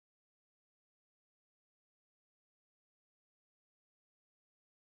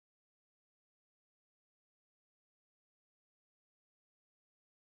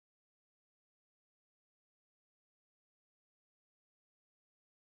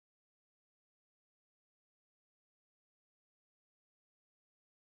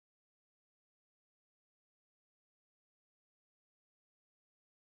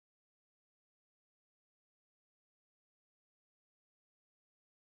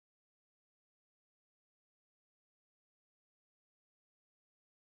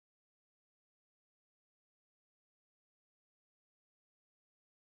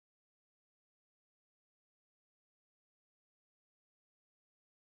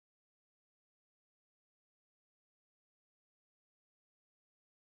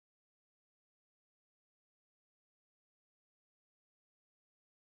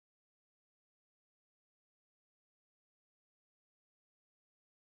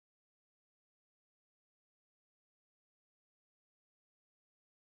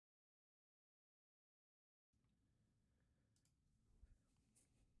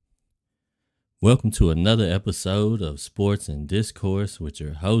Welcome to another episode of Sports and Discourse with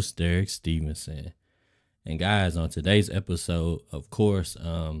your host, Derek Stevenson. And guys, on today's episode, of course,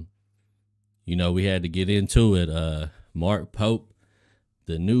 we had to get into it. Mark Pope,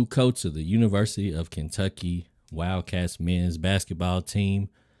 the new coach of the University of Kentucky Wildcats men's basketball team.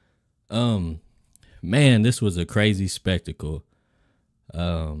 Man, this was a crazy spectacle.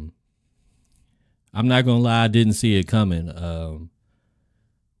 I'm not gonna lie, I didn't see it coming.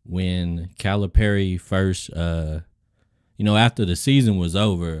 When Calipari first, after the season was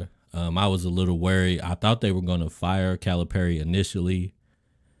over, I was a little worried. I thought they were going to fire Calipari initially.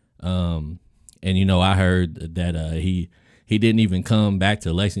 I heard that he didn't even come back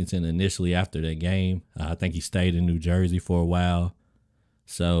to Lexington initially after that game. I think he stayed in New Jersey for a while.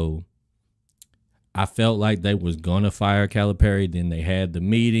 So I felt like they was going to fire Calipari. Then they had the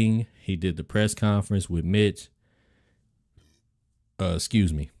meeting. He did the press conference with Mitch.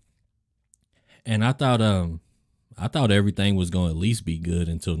 And I thought everything was going to at least be good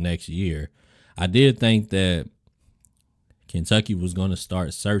until next year. I did think that Kentucky was going to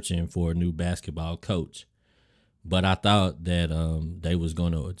start searching for a new basketball coach, but I thought that they was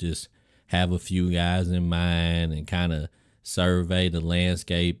going to just have a few guys in mind and kind of survey the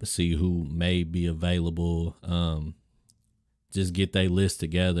landscape, see who may be available, just get their list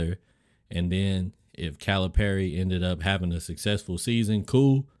together, and then if Calipari ended up having a successful season,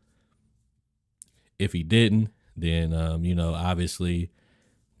 cool. If he didn't, then, obviously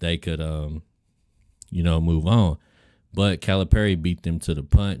they could, move on. But Calipari beat them to the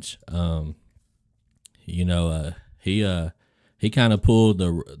punch. He kind of pulled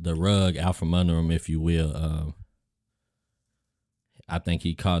the rug out from under him, if you will. I think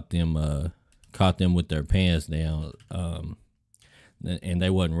he caught them with their pants down, and they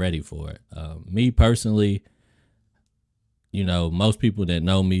wasn't ready for it. Me personally, most people that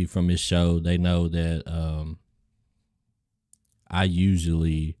know me from this show, they know that I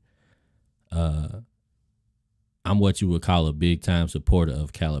usually I'm what you would call a big time supporter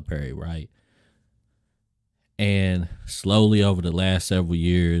of Calipari, right? And slowly over the last several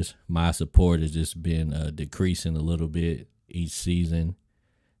years, my support has just been decreasing a little bit each season.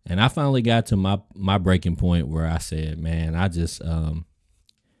 And I finally got to my breaking point where I said, man, I just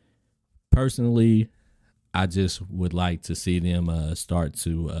personally, I just would like to see them start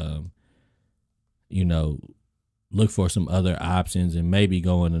to, look for some other options and maybe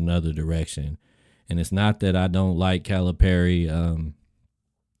go in another direction. And it's not that I don't like Calipari.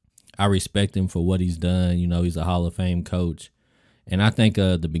 I respect him for what he's done. He's a Hall of Fame coach. And I think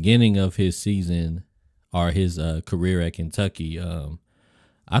the beginning of his season or his career at Kentucky,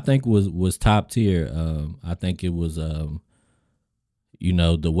 I think was top tier. I think it was, the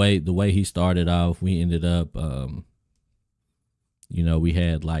way he started off, we ended up, we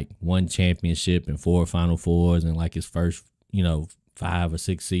had like one championship and 4 Final Fours in like his first, 5 or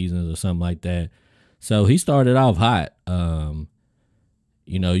 6 seasons or something like that. So he started off hot.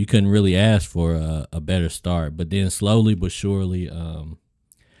 You couldn't really ask for a better start, but then slowly but surely,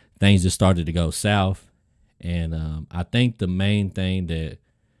 things just started to go south. And I think the main thing that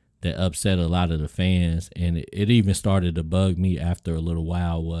upset a lot of the fans, and it even started to bug me after a little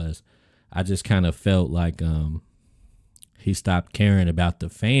while, was I just kind of felt like he stopped caring about the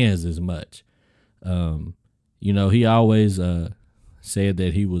fans as much. He always said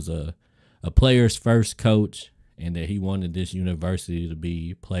that he was a players first coach and that he wanted this university to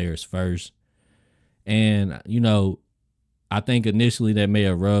be players first. And, I think initially that may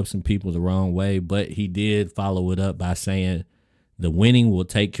have rubbed some people the wrong way, but he did follow it up by saying the winning will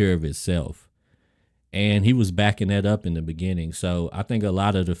take care of itself. And he was backing that up in the beginning. So I think a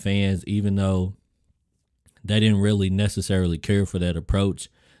lot of the fans, even though they didn't really necessarily care for that approach,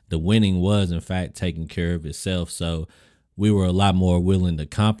 the winning was, in fact, taking care of itself. So we were a lot more willing to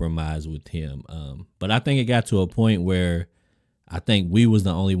compromise with him. But I think it got to a point where I think we was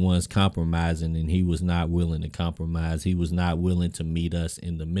the only ones compromising, and he was not willing to compromise. He was not willing to meet us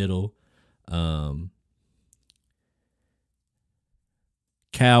in the middle.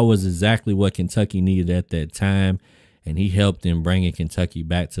 Cal was exactly what Kentucky needed at that time, and he helped in bringing Kentucky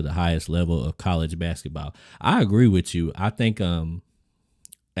back to the highest level of college basketball. I agree with you. I think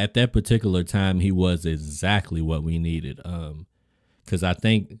at that particular time, he was exactly what we needed. Because I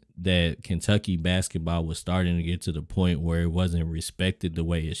think that Kentucky basketball was starting to get to the point where it wasn't respected the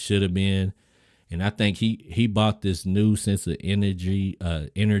way it should have been. And I think he brought this new sense of energy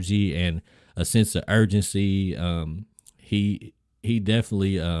and a sense of urgency. He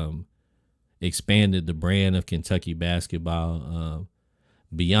definitely expanded the brand of Kentucky basketball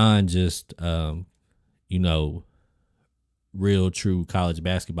beyond just real true college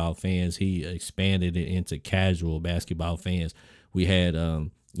basketball fans. He expanded it into casual basketball fans. We had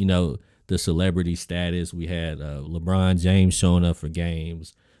you know, the celebrity status. We had LeBron James showing up for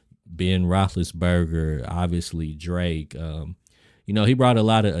games, Ben Roethlisberger, obviously Drake. You know, he brought a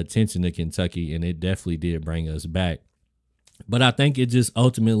lot of attention to Kentucky, and it definitely did bring us back. But I think it just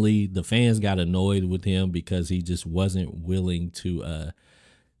ultimately the fans got annoyed with him because he just wasn't willing to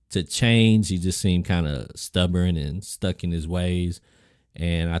change. He just seemed kind of stubborn and stuck in his ways.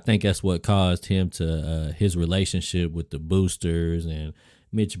 And I think that's what caused him to his relationship with the boosters and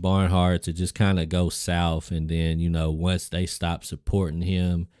Mitch Barnhart to just kind of go south. And then, you know, once they stopped supporting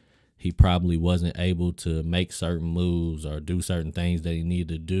him, he probably wasn't able to make certain moves or do certain things that he needed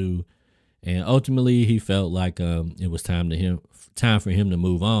to do. And ultimately, he felt like it was time for him to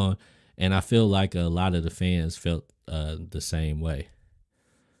move on. And I feel like a lot of the fans felt the same way.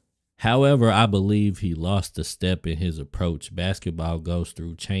 However, I believe he lost a step in his approach. Basketball goes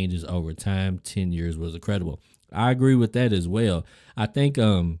through changes over time. 10 years was incredible. I agree with that as well. I think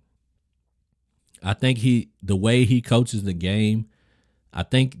the way he coaches the game, I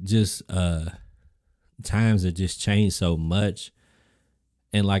think just times have just changed so much.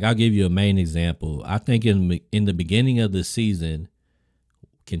 And like, I'll give you a main example. I think in the beginning of the season,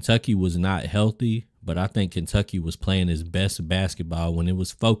 Kentucky was not healthy, but I think Kentucky was playing its best basketball when it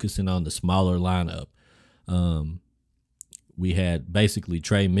was focusing on the smaller lineup. We had basically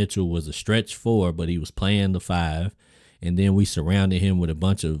Trey Mitchell was a stretch 4, but he was playing the 5. And then we surrounded him with a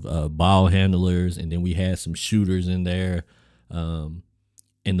bunch of ball handlers, and then we had some shooters in there. And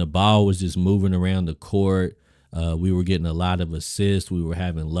the ball was just moving around the court. We were getting a lot of assists. We were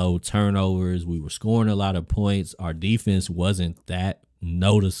having low turnovers. We were scoring a lot of points. Our defense wasn't that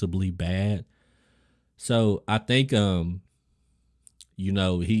noticeably bad. So I think, you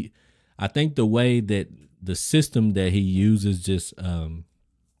know, I think the way that the system that he uses just,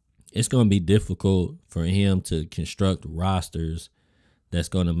 it's going to be difficult for him to construct rosters that's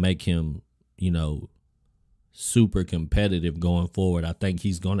going to make him, you know, super competitive going forward. I think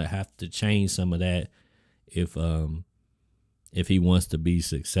he's going to have to change some of that if he wants to be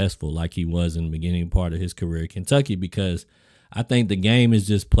successful like he was in the beginning part of his career at Kentucky, because I think the game is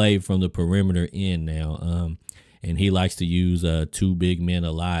just played from the perimeter in now. And he likes to use 2 big men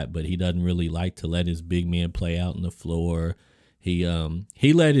a lot, but he doesn't really like to let his big men play out on the floor. He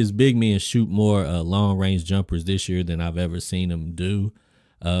let his big men shoot more long range jumpers this year than I've ever seen him do.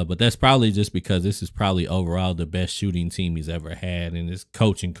 But that's probably just because this is probably overall the best shooting team he's ever had in his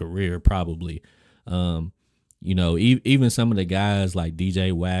coaching career, probably. You know, even some of the guys like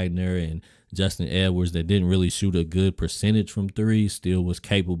DJ Wagner and Justin Edwards that didn't really shoot a good percentage from 3 still was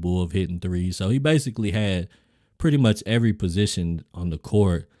capable of hitting 3. So he basically had pretty much every position on the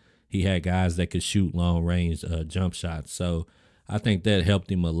court. He had guys that could shoot long range jump shots. So I think that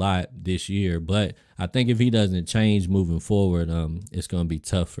helped him a lot this year. But I think if he doesn't change moving forward, it's going to be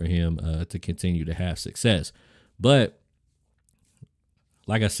tough for him to continue to have success. But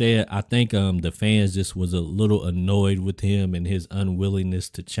like I said, I think the fans just was a little annoyed with him and his unwillingness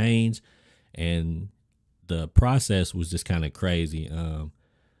to change. And the process was just kind of crazy.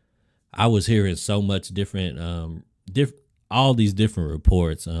 I was hearing so much different, all these different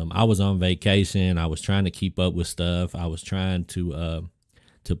reports. I was on vacation. I was trying to keep up with stuff. I was trying to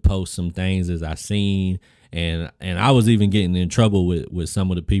post some things as I seen. And I was even getting in trouble with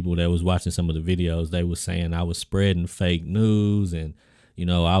some of the people that was watching some of the videos. They was saying I was spreading fake news and, you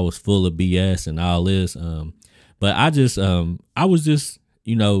know, I was full of BS and all this. But I was just,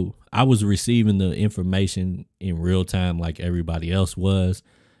 you know, I was receiving the information in real time like everybody else was.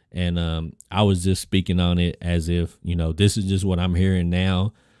 And I was just speaking on it as if, you know, this is just what I'm hearing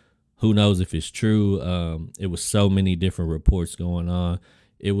now. Who knows if it's true? It was so many different reports going on.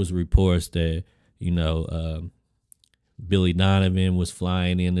 It was reports that, you know, Billy Donovan was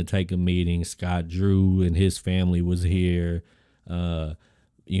flying in to take a meeting. Scott Drew and his family was here.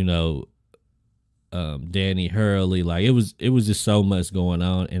 You know, Danny Hurley. Like, it was just so much going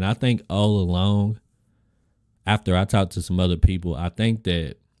on. And I think all along, after I talked to some other people, I think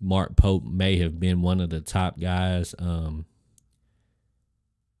that Mark Pope may have been one of the top guys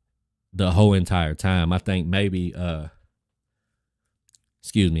the whole entire time. I think maybe I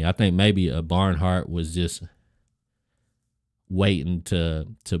think maybe Barnhart was just waiting to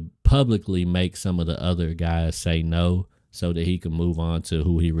publicly make some of the other guys say no so that he could move on to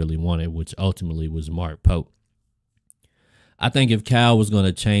who he really wanted, which ultimately was Mark Pope. I think if Cal was going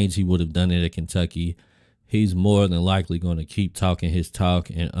to change, he would have done it at Kentucky. He's more than likely going to keep talking his talk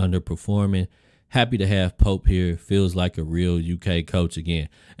and underperforming. Happy to have Pope here. Feels like a real UK coach again.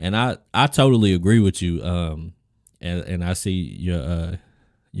 And I totally agree with you. and I see your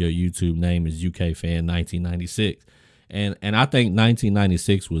YouTube name is UK Fan 1996, and I think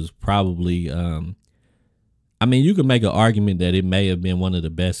 1996 was probably I mean, you could make an argument that it may have been one of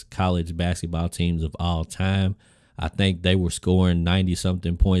the best college basketball teams of all time. I think they were scoring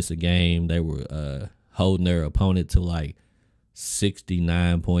 90-something points a game. They were holding their opponent to like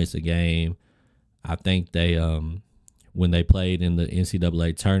 69 points a game. I think they when they played in the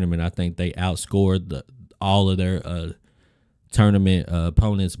NCAA tournament, I think they outscored all of their tournament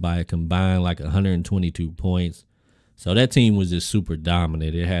opponents by a combined like 122 points. So that team was just super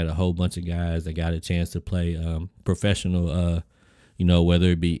dominant. It had a whole bunch of guys that got a chance to play professional,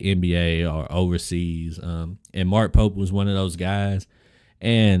 whether it be NBA or overseas. And Mark Pope was one of those guys.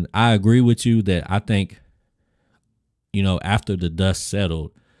 And I agree with you that I think, after the dust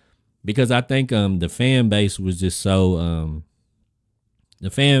settled, because I think the fan base was just so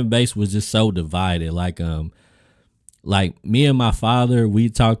divided. Like me and my father, we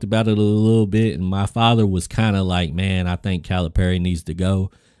talked about it a little bit, and my father was kind of like, man, I think Calipari needs to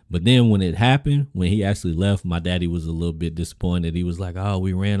go. But then when it happened, when he actually left, my daddy was a little bit disappointed. He was like, oh,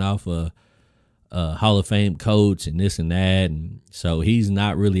 we ran off a Hall of Fame coach and this and that. And so he's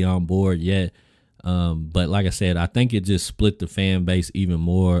not really on board yet. But like I said, I think it just split the fan base even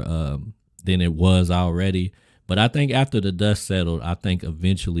more than it was already. But I think after the dust settled, I think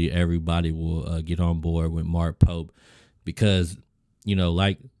eventually everybody will get on board with Mark Pope because,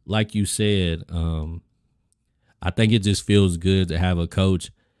 like you said, I think it just feels good to have a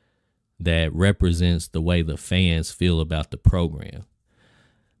coach that represents the way the fans feel about the program.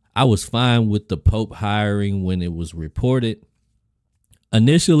 I was fine with the Pope hiring when it was reported.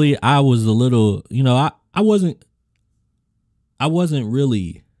 Initially, I was a little, I wasn't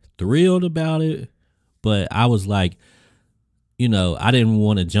really thrilled about it. But I was like, I didn't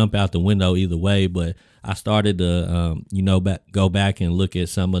want to jump out the window either way. But I started to, go back and look at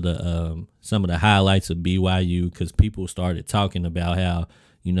some of the highlights of BYU because people started talking about how,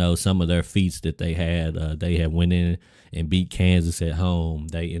 some of their feats that they had went in and beat Kansas at home.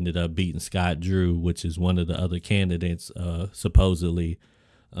 They ended up beating Scott Drew, which is one of the other candidates, supposedly.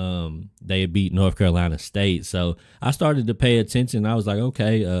 They had beat North Carolina State. So I started to pay attention. I was like,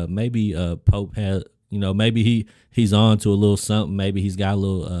 okay, maybe Pope had, maybe he's on to a little something. Maybe he's got a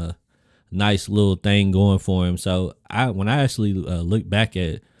little nice little thing going for him. So when I actually look back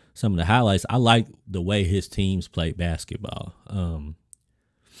at some of the highlights, I like the way his teams play basketball.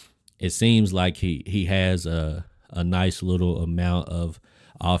 It seems like he has a nice little amount of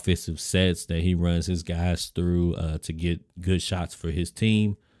offensive sets that he runs his guys through to get good shots for his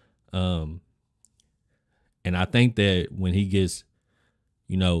team. And I think that when he gets,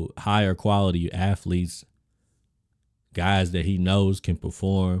 higher quality athletes, guys that he knows can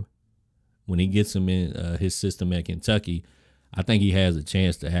perform, when he gets them in his system at Kentucky, I think he has a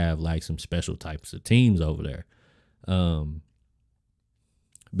chance to have like some special types of teams over there.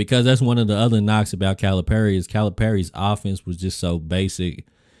 Because that's one of the other knocks about Calipari is Calipari's offense was just so basic.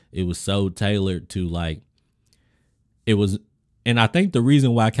 It was so tailored to and I think the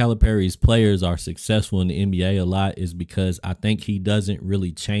reason why Calipari's players are successful in the NBA a lot is because I think he doesn't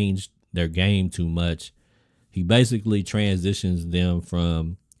really change their game too much. He basically transitions them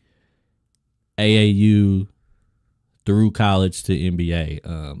from AAU through college to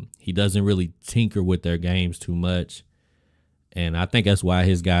NBA. He doesn't really tinker with their games too much. And I think that's why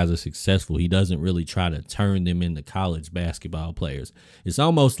his guys are successful. He doesn't really try to turn them into college basketball players. It's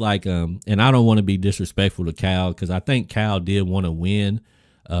almost like, and I don't want to be disrespectful to Cal because I think Cal did want to win.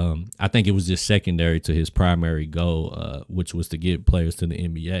 I think it was just secondary to his primary goal, which was to get players to the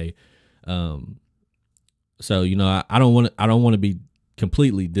NBA. So I don't want to be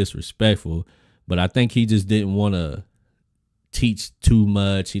completely disrespectful, but I think he just didn't want to teach too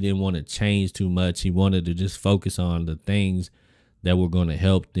much. He didn't want to change too much. He wanted to just focus on the things that were going to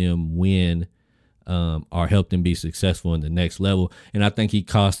help them win or help them be successful in the next level. And I think he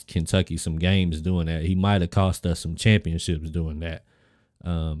cost Kentucky some games doing that. He might have cost us some championships doing that.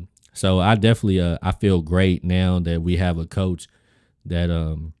 So I definitely I feel great now that we have a coach that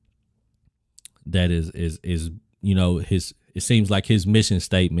that is his, it seems like his mission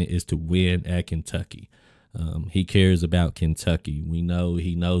statement is to win at Kentucky. He cares about Kentucky. We know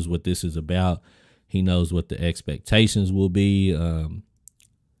he knows what this is about. He knows what the expectations will be.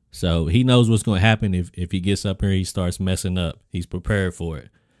 So he knows what's going to happen if he gets up here and he starts messing up. He's prepared for it.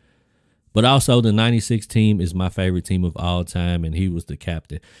 But also the 96 team is my favorite team of all time, and he was the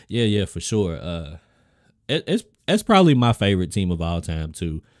captain. Yeah, for sure. It's probably my favorite team of all time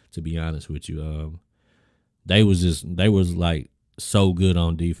too, to be honest with you. They was like so good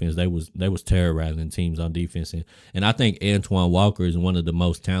on defense. They was terrorizing teams on defense, and I think Antoine Walker is one of the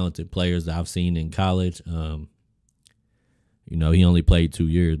most talented players that I've seen in college. He only played 2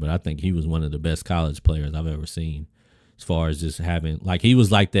 years, but I think he was one of the best college players I've ever seen. As far as just having, like, he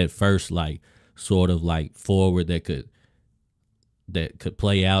was like that first, like, sort of like forward that could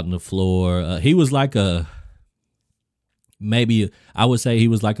play out in the floor. He was like maybe I would say he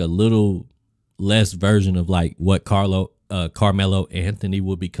was like a little less version of like what Carmelo Anthony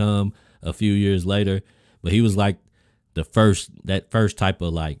would become a few years later, but he was like that first type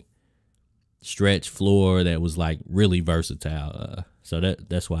of like stretch floor that was like really versatile. So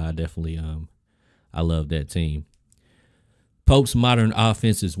that's why I definitely I love that team. Pope's modern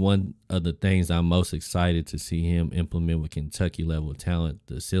offense is one of the things I'm most excited to see him implement with Kentucky level talent.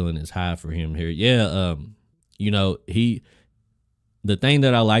 The ceiling is high for him here. Yeah, the thing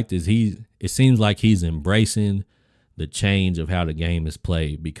that I liked is it seems like he's embracing the change of how the game is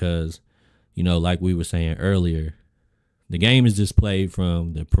played because, like we were saying earlier, the game is just played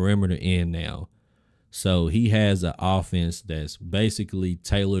from the perimeter end now. So he has an offense that's basically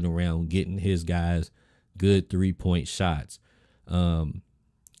tailored around getting his guys good 3-point shots.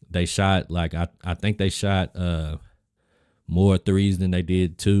 They shot like I think they shot more threes than they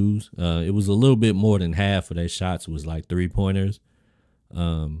did twos. It was a little bit more than half of their shots was like 3-pointers.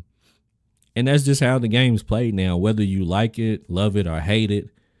 And that's just how the game's played now, whether you like it, love it, or hate it.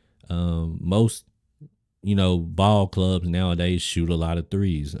 Most ball clubs nowadays shoot a lot of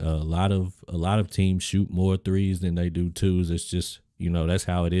threes. A lot of teams shoot more threes than they do twos. It's just, that's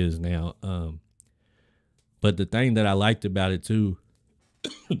how it is now. But the thing that I liked about it too,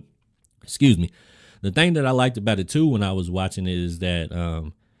 excuse me, the thing that I liked about it too when I was watching it is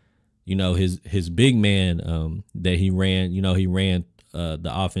that, his big man that he ran, he ran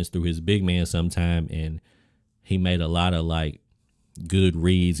the offense through his big man sometime, and he made a lot of like good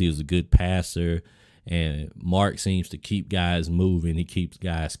reads. He was a good passer. And Mark seems to keep guys moving. He keeps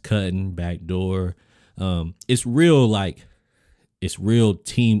guys cutting backdoor. It's real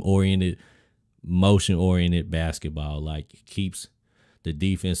team oriented, motion oriented basketball. Like keeps the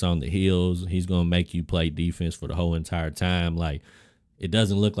defense on the heels. He's gonna make you play defense for the whole entire time. Like it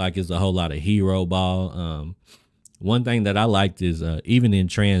doesn't look like it's a whole lot of hero ball. One thing that I liked is even in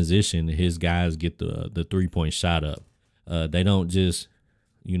transition, his guys get the 3-point shot up. They don't just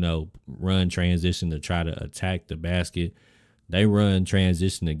run transition to try to attack the basket. They run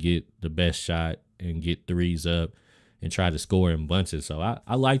transition to get the best shot and get threes up and try to score in bunches. So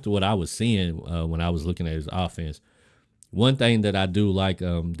I liked what I was seeing when I was looking at his offense. One thing that I do like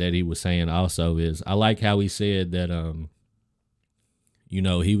that he was saying also is I like how he said that,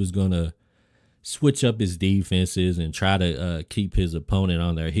 he was going to switch up his defenses and try to keep his opponent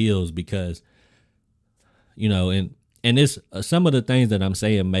on their heels because, and it's some of the things that I'm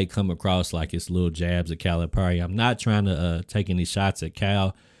saying may come across like it's little jabs at Calipari. I'm not trying to take any shots at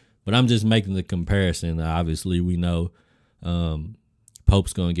Cal, but I'm just making the comparison. Obviously, we know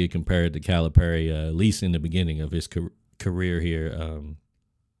Pope's going to get compared to Calipari, at least in the beginning of his career here.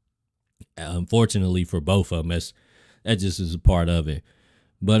 Unfortunately for both of them, that just is a part of it.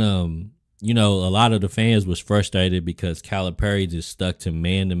 But, a lot of the fans was frustrated because Calipari just stuck to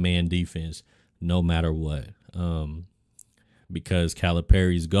man-to-man defense no matter what. Because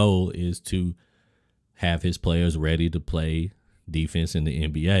Calipari's goal is to have his players ready to play defense in the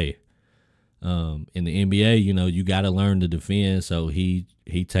NBA. In the NBA, you got to learn to defend. So he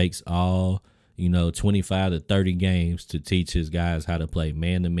takes all, 25 to 30 games to teach his guys how to play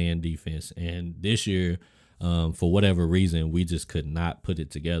man-to-man defense. And this year, for whatever reason, we just could not put it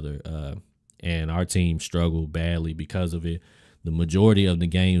together. And our team struggled badly because of it. The majority of the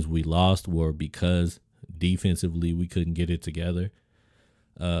games we lost were because defensively we couldn't get it together.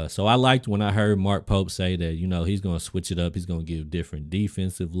 So I liked when I heard Mark Pope say that, he's going to switch it up. He's going to give different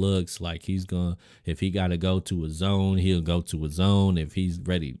defensive looks. Like if he got to go to a zone, he'll go to a zone. If he's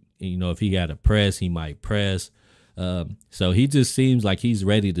ready, if he got to press, he might press. So he just seems like he's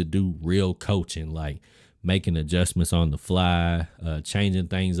ready to do real coaching, like making adjustments on the fly, changing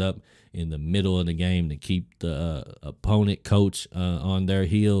things up in the middle of the game to keep the opponent coach on their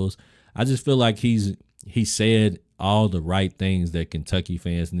heels. I just feel like he said all the right things that Kentucky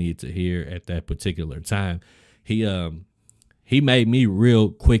fans need to hear at that particular time. He made me real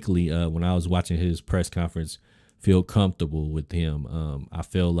quickly when I was watching his press conference feel comfortable with him. I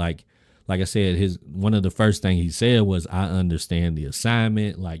feel like I said, one of the first things he said was, I understand the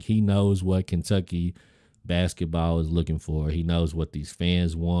assignment. Like he knows what Kentucky basketball is looking for. He knows what these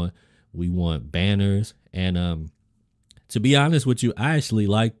fans want. We want banners. And to be honest with you, I actually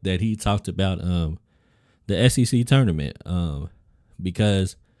like that he talked about the SEC tournament.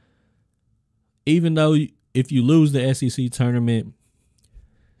 because even though if you lose the SEC tournament,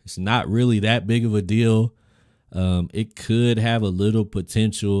 it's not really that big of a deal. It could have a little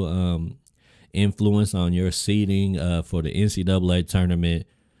potential influence on your seeding for the NCAA tournament.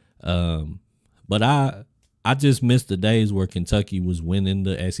 But I just missed the days where Kentucky was winning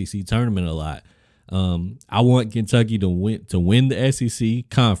the SEC tournament a lot. I want Kentucky to win the SEC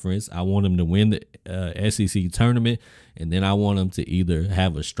conference. I want them to win the SEC tournament, and then I want them to either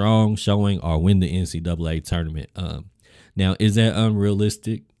have a strong showing or win the NCAA tournament. Now, is that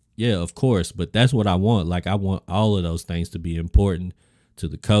unrealistic? Yeah, of course, but that's what I want. Like, I want all of those things to be important to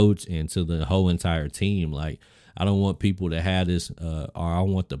the coach and to the whole entire team. Like, I don't want people to have this, or I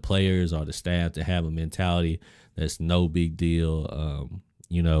want the players or the staff to have a mentality that's no big deal.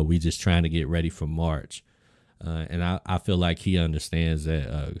 We just trying to get ready for March. And I feel like he understands that,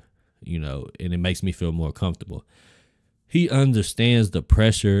 and it makes me feel more comfortable. He understands the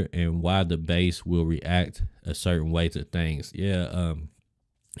pressure and why the base will react a certain way to things. Yeah,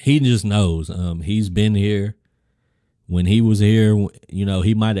 he just knows. He's been here. When he was here,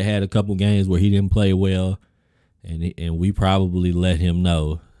 he might have had a couple games where he didn't play well, and we probably let him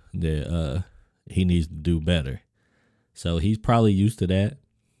know that he needs to do better. So he's probably used to that.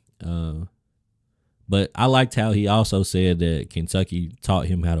 But I liked how he also said that Kentucky taught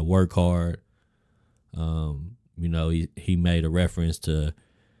him how to work hard. He made a reference to,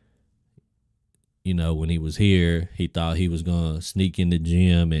 when he was here, he thought he was going to sneak in the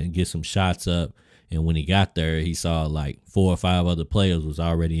gym and get some shots up. And when he got there, he saw like 4 or 5 other players was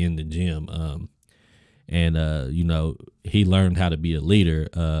already in the gym. He learned how to be a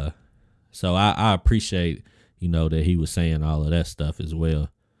leader. So I appreciate, that he was saying all of that stuff as well.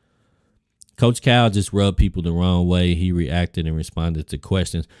 Coach Cal just rubbed people the wrong way. He reacted and responded to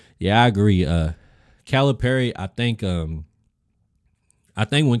questions. Yeah, I agree. Calipari, I think when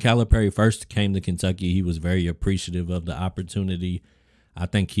Calipari first came to Kentucky, he was very appreciative of the opportunity. I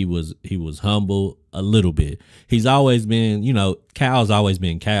think he was humble a little bit. He's always been, Cal's always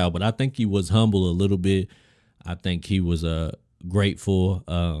been Cal, but I think he was humble a little bit. I think he was grateful.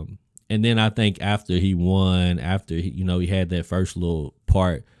 And then I think after he won, he had that first little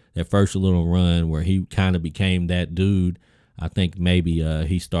run where he kind of became that dude, I think maybe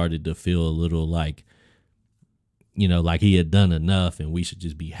he started to feel a little like, like he had done enough and we should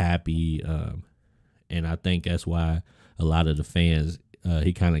just be happy. And I think that's why a lot of the fans,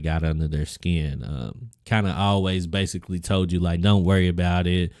 he kind of got under their skin. Kind of always basically told you, like, don't worry about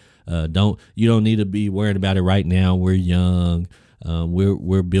it. You don't need to be worried about it right now. We're young.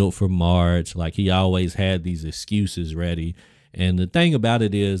 We're built for March. Like, he always had these excuses ready. And the thing about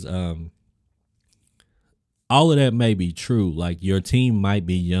it is, all of that may be true. Like, your team might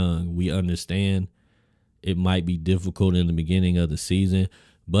be young. We understand it might be difficult in the beginning of the season.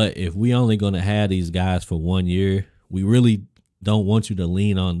 But if we only going to have these guys for 1 year, we really don't want you to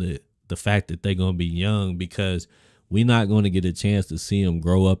lean on the fact that they're going to be young, because we're not going to get a chance to see them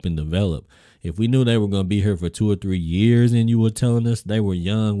grow up and develop. If we knew they were going to be here for 2 or 3 years and you were telling us they were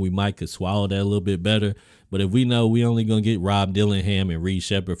young, we might could swallow that a little bit better. But if we know we only going to get Rob Dillingham and Reed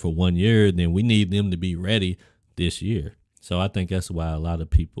Shepherd for 1 year, then we need them to be ready this year. So I think that's why a lot of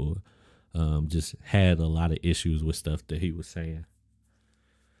people just had a lot of issues with stuff that he was saying.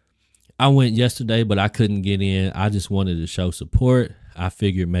 I went yesterday, but I couldn't get in. I just wanted to show support. I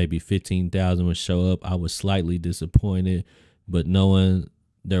figured maybe 15,000 would show up. I was slightly disappointed, but knowing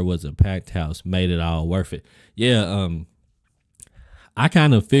there was a packed house made it all worth it. Yeah, I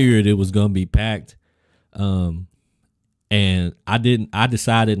kind of figured it was going to be packed, and I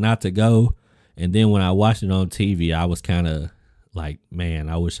decided not to go. And then when I watched it on TV, I was kind of like, man,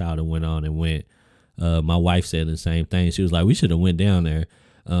 I wish I would have went on and went. My wife said the same thing. She was like, we should have went down there.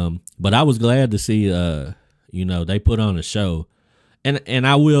 But I was glad to see, they put on a show. And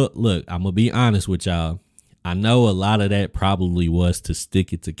I will, look, I'm going to be honest with y'all. I know a lot of that probably was to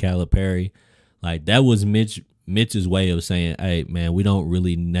stick it to Calipari. Like, that was Mitch's way of saying, hey, man, we don't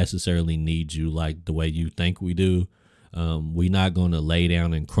really necessarily need you like the way you think we do. We're not going to lay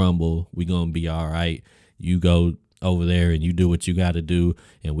down and crumble. We're going to be all right. You go over there and you do what you got to do,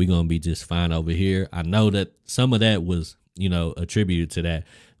 and we're going to be just fine over here. I know that some of that was, attributed to that.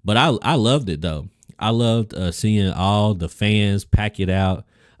 But I loved it, though. I loved seeing all the fans pack it out.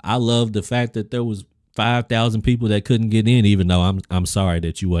 I loved the fact that there was 5,000 people that couldn't get in, even though I'm sorry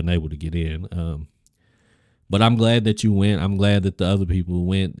that you wasn't able to get in. But I'm glad that you went. I'm glad that the other people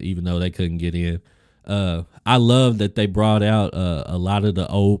went, even though they couldn't get in. I love that they brought out a lot of the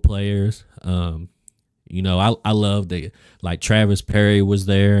old players. I love that, like, Travis Perry was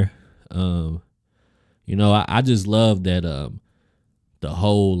there. I just love that the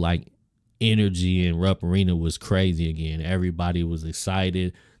whole like energy in Rupp Arena was crazy again. Everybody was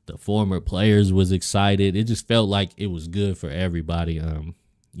excited. The former players was excited. It just felt like it was good for everybody.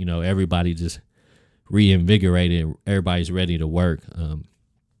 Everybody just reinvigorated. Everybody's ready to work.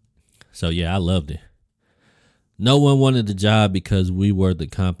 So yeah, I loved it. No one wanted the job because we were the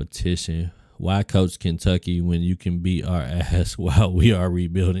competition. Why coach Kentucky when you can beat our ass while we are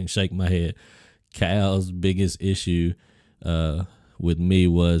rebuilding? Shake my head. Cal's biggest issue with me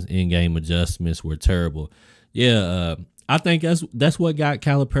was in-game adjustments were terrible. Yeah, I think that's what got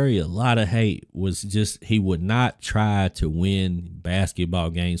Calipari a lot of hate, was just he would not try to win basketball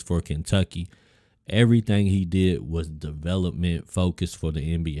games for Kentucky. Everything he did was development focused for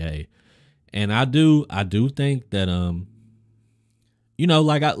the NBA. And I do think that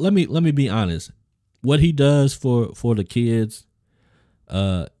let me be honest. What he does for the kids,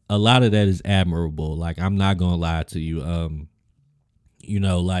 a lot of that is admirable. Like, I'm not gonna lie to you.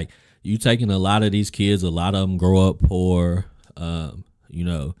 You taking a lot of these kids, a lot of them grow up poor,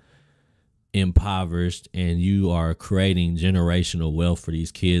 impoverished, and you are creating generational wealth for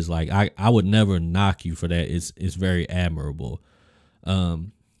these kids. Like, I would never knock you for that. It's very admirable.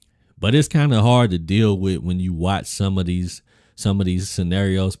 But it's kind of hard to deal with when you watch some of these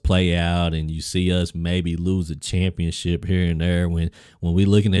scenarios play out and you see us maybe lose a championship here and there when we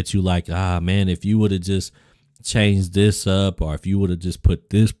looking at you like, man, if you would have just changed this up, or if you would have just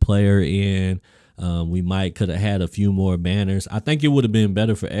put this player in, we could have had a few more banners. I think it would have been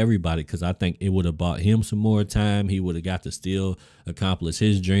better for everybody, because I think it would have bought him some more time. He would have got to still accomplish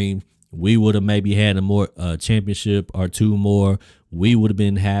his dream. We would have maybe had a more championship or two more. We would have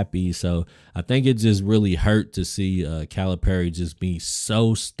been happy. So I think it just really hurt to see Calipari just be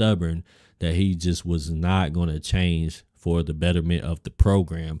so stubborn that he just was not going to change for the betterment of the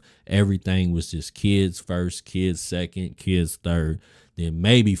program. Everything was just kids first, kids second, kids third, then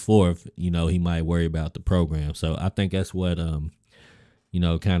maybe fourth. He might worry about the program. So I think that's what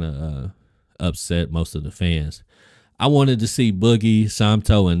kind of upset most of the fans. I wanted to see Boogie,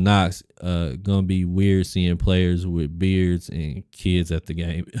 Samto, and Knox. Gonna be weird seeing players with beards and kids at the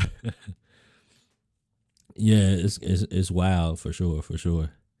game. Yeah, it's wild for sure.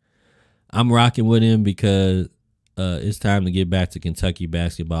 I'm rocking with him because it's time to get back to Kentucky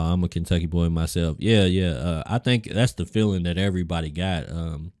basketball. I'm a Kentucky boy myself. Yeah. I think that's the feeling that everybody got.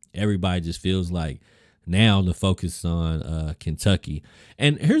 Everybody just feels like now the focus on Kentucky.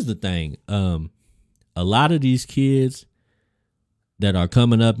 And here's the thing. A lot of these kids that are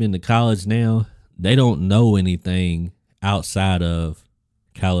coming up into college now, they don't know anything outside of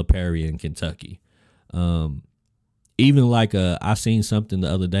Calipari and Kentucky. Even like I seen something the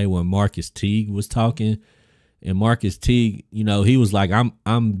other day where Marcus Teague was talking, and Marcus Teague, he was like,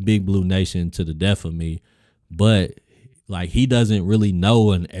 I'm Big Blue Nation to the death of me, but like he doesn't really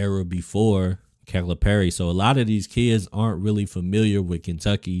know an era before Calipari. So a lot of these kids aren't really familiar with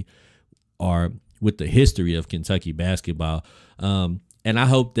Kentucky or with the history of Kentucky basketball. And I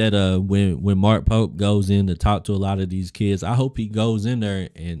hope that when Mark Pope goes in to talk to a lot of these kids, I hope he goes in there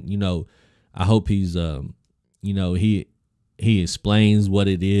and, I hope he's, he explains what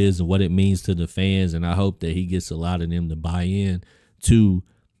it is and what it means to the fans. And I hope that he gets a lot of them to buy in to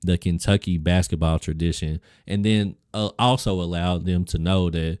the Kentucky basketball tradition. And then also allow them to know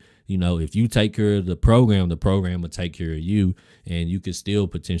that, if you take care of the program will take care of you, and you could still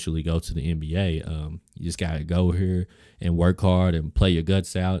potentially go to the NBA. You just got to go here and work hard and play your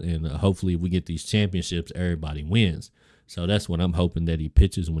guts out. And hopefully if we get these championships, everybody wins. So that's what I'm hoping that he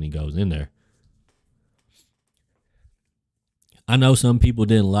pitches when he goes in there. I know some people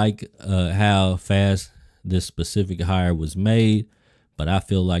didn't like how fast this specific hire was made, but I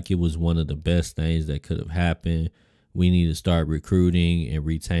feel like it was one of the best things that could have happened. We need to start recruiting and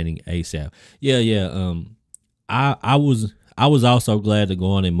retaining ASAP. Yeah. I was also glad to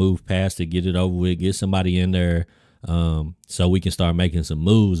go on and move past to get it over with, get somebody in there, so we can start making some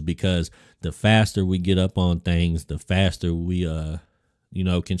moves, because the faster we get up on things, the faster we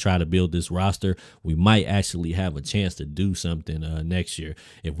can try to build this roster. We might actually have a chance to do something next year.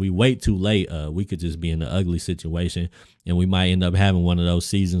 If we wait too late, we could just be in an ugly situation, and we might end up having one of those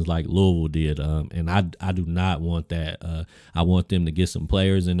seasons like Louisville did. And I do not want that. I want them to get some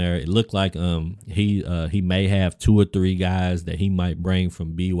players in there. It looked like he may have 2 or 3 guys that he might bring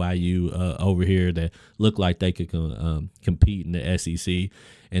from BYU over here that look like they could compete in the SEC.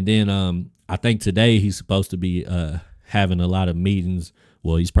 And then I think today he's supposed to be having a lot of meetings.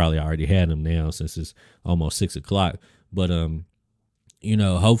 Well, he's probably already had them now since it's almost 6 o'clock. But,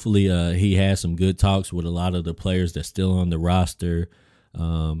 hopefully he has some good talks with a lot of the players that's still on the roster.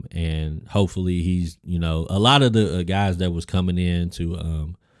 And hopefully he's, a lot of the guys that was coming in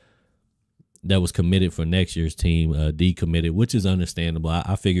to that was committed for next year's team decommitted, which is understandable.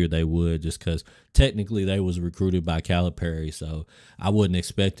 I figured they would, just because technically they was recruited by Calipari, so I wouldn't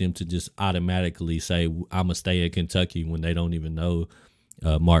expect them to just automatically say I'm gonna stay at Kentucky when they don't even know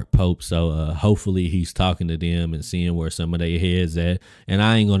Mark Pope. So hopefully he's talking to them and seeing where some of their heads at. And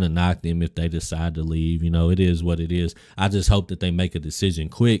I ain't gonna knock them if they decide to leave. It is what it is. I just hope that they make a decision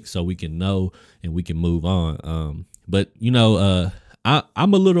quick so we can know and we can move on. But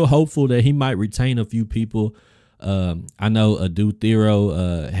I'm a little hopeful that he might retain a few people. I know Adu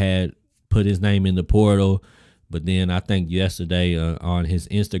Thero had put his name in the portal, but then I think yesterday on his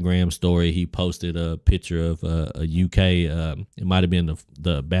Instagram story, he posted a picture of a UK. It might have been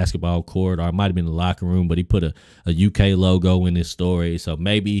the basketball court, or it might have been the locker room, but he put a UK logo in his story. So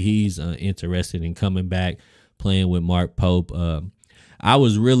maybe he's interested in coming back, playing with Mark Pope. I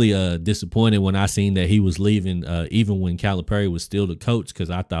was really disappointed when I seen that he was leaving, even when Calipari was still the coach, because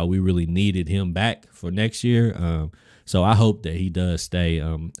I thought we really needed him back for next year. So I hope that he does stay.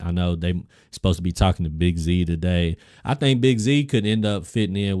 I know they supposed to be talking to Big Z today. I think Big Z could end up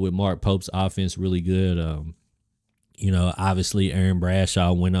fitting in with Mark Pope's offense really good. Obviously Aaron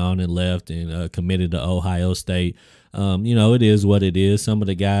Bradshaw went on and left and committed to Ohio State. It is what it is. Some of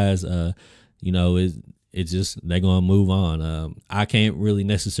the guys, it's just they're going to move on. I can't really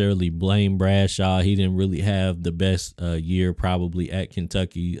necessarily blame Bradshaw. He didn't really have the best year probably at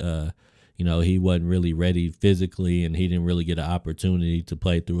Kentucky. He wasn't really ready physically, and he didn't really get an opportunity to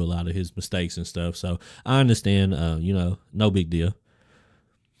play through a lot of his mistakes and stuff. So I understand, no big deal.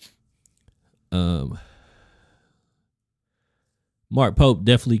 Mark Pope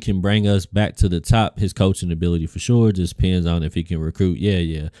definitely can bring us back to the top. His coaching ability for sure just depends on if he can recruit.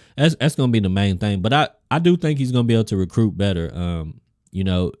 Yeah. That's going to be the main thing. But I do think he's going to be able to recruit better.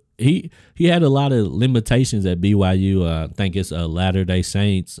 He had a lot of limitations at BYU. I think it's Latter-day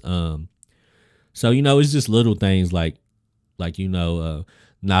Saints. So, it's just little things like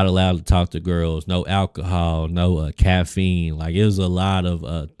not allowed to talk to girls, no alcohol, no caffeine. Like, it was a lot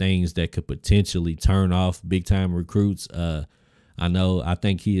of things that could potentially turn off big-time recruits. I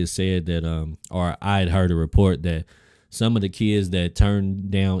think he has said that, or I had heard a report that some of the kids that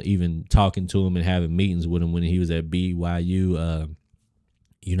turned down even talking to him and having meetings with him when he was at BYU,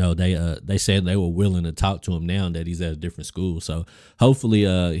 they said they were willing to talk to him now that he's at a different school. So hopefully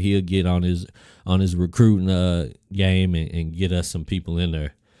he'll get on his recruiting game and get us some people in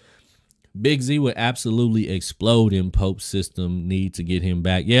there. Big Z would absolutely explode in Pope's system. Need to get him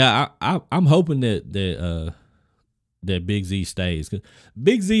back. Yeah, I'm hoping that Big Z stays.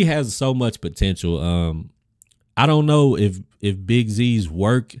 Big Z has so much potential. I don't know if Big Z's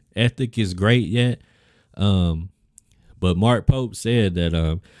work ethic is great yet. But Mark Pope said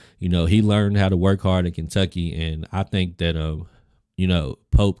that, he learned how to work hard in Kentucky. And I think that,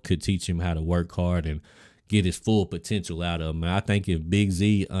 Pope could teach him how to work hard and get his full potential out of him. And I think if Big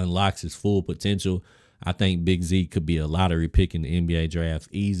Z unlocks his full potential, I think Big Z could be a lottery pick in the NBA draft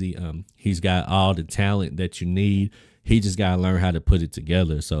easy. He's got all the talent that you need. He just got to learn how to put it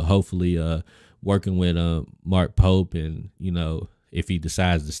together. So hopefully working with Mark Pope and, if he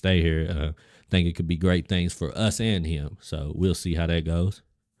decides to stay here, I think it could be great things for us and him. So we'll see how that goes.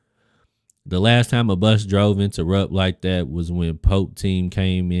 The last time a bus drove into Rupp like that was when Pope team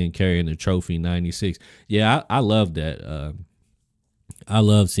came in carrying the trophy 96. Yeah, I love that. I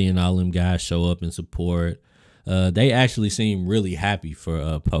love seeing all them guys show up and support. They actually seem really happy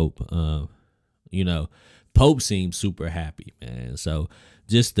for Pope. Pope seemed super happy, man. So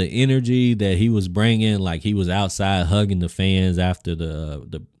just the energy that he was bringing, like he was outside hugging the fans after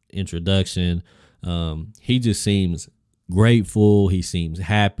the introduction. He just seems grateful. He seems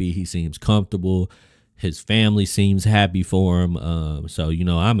happy. He seems comfortable. His family seems happy for him. So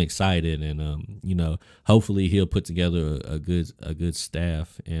I'm excited, and hopefully he'll put together a good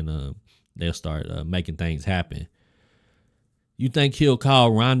staff, and they'll start making things happen. You think he'll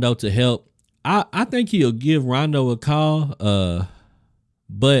call Rondo to help? I think he'll give Rondo a call,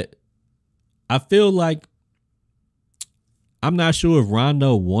 but I feel like I'm not sure if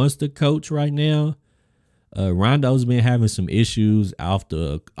Rondo wants to coach right now. Rondo's been having some issues off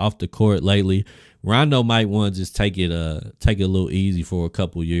the court lately. Rondo might want to just take it a little easy for a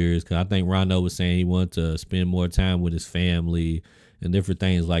couple years, because I think Rondo was saying he wanted to spend more time with his family and different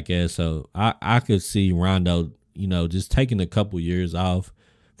things like that. So I could see Rondo, just taking a couple years off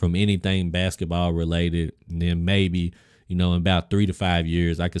from anything basketball related, and then maybe, in about 3 to 5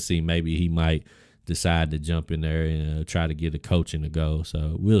 years, I could see maybe he might decide to jump in there and try to get the coaching to go.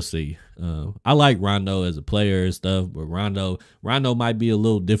 So we'll see. I like Rondo as a player and stuff, but Rondo might be a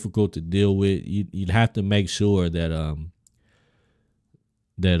little difficult to deal with. You'd have to make sure that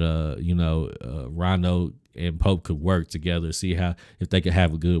Rondo and Pope could work together, see if they could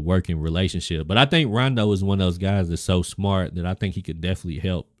have a good working relationship. But I think Rondo is one of those guys that's so smart that I think he could definitely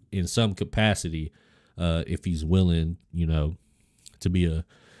help in some capacity if he's willing, to be a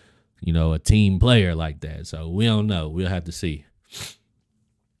team player like that. So we don't know. We'll have to see.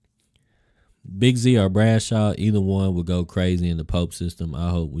 Big Z or Bradshaw, either one will go crazy in the Pope system. I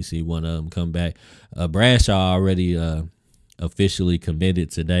hope we see one of them come back. Bradshaw already officially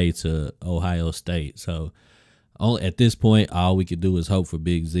committed today to Ohio State. So at this point, all we could do is hope for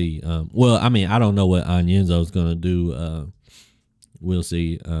Big Z. Well, I mean, I don't know what Onyenzo's going to do. We'll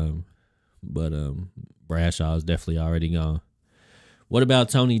see. But Bradshaw is definitely already gone. What about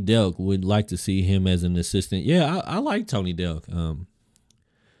Tony Delk? Would like to see him as an assistant. Yeah, I like Tony Delk.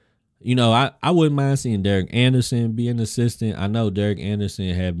 I wouldn't mind seeing Derek Anderson be an assistant. I know Derek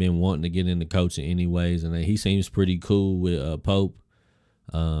Anderson had been wanting to get into coaching anyways, and he seems pretty cool with Pope.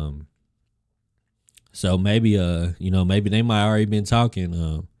 So maybe maybe they might already been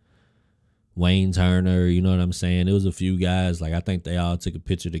talking. Wayne Turner, you know what I'm saying? There was a few guys, like I think they all took a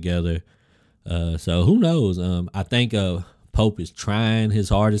picture together. So who knows? I think Pope is trying his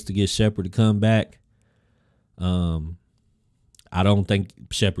hardest to get Shepard to come back. I don't think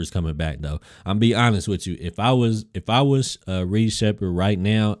Shepard's coming back though. I'm be honest with you. If I was Reed Shepard right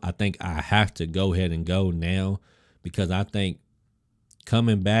now, I think I have to go ahead and go now, because I think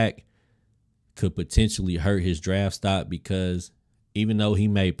coming back could potentially hurt his draft stock, because even though he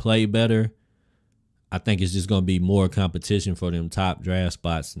may play better, I think it's just going to be more competition for them top draft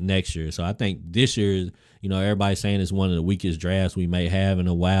spots next year. So I think this year, everybody's saying it's one of the weakest drafts we may have in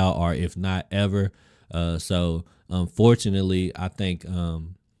a while, or if not ever. So unfortunately, I think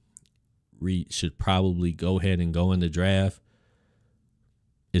Reed should probably go ahead and go in the draft.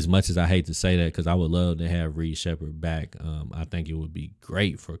 As much as I hate to say that, because I would love to have Reed Shepard back. I think it would be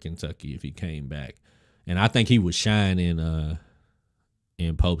great for Kentucky if he came back, and I think he would shine in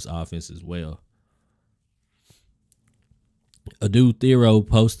Pope's offense as well. A dude Thero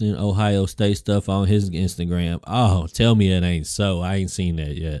posting Ohio State stuff on his Instagram. Oh, tell me it ain't so. I ain't seen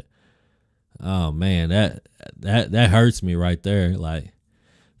that yet. Oh man, that hurts me right there. Like,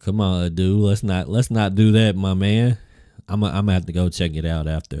 come on, dude. Let's not do that, my man. I'm gonna have to go check it out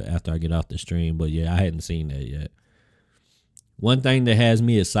after I get off the stream. But yeah, I hadn't seen that yet. One thing that has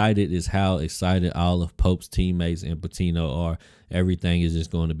me excited is how excited all of Pope's teammates and Pitino are. Everything is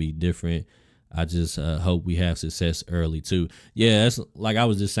just going to be different. I just hope we have success early too. Yeah, that's like I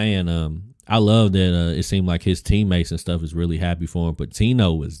was just saying. I love that it seemed like his teammates and stuff is really happy for him.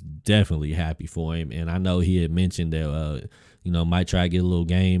 Patino was definitely happy for him, and I know he had mentioned that might try to get a little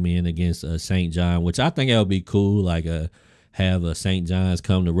game in against St. John, which I think that would be cool. Like have St. John's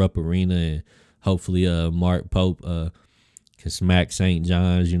come to Rupp Arena, and hopefully Mark Pope can smack St.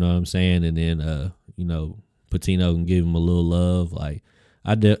 John's. You know what I'm saying? And then Patino can give him a little love. Like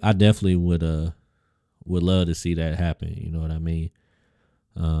I definitely would love to see that happen. You know what I mean?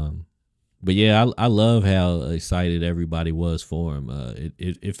 But yeah, I love how excited everybody was for him.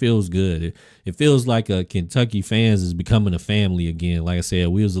 It feels good. It feels like Kentucky fans is becoming a family again. Like I said,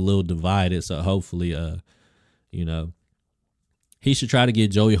 we was a little divided, so hopefully, he should try to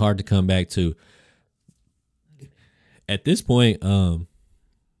get Joey Hart to come back too. At this point, I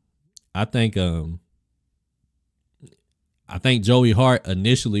think Joey Hart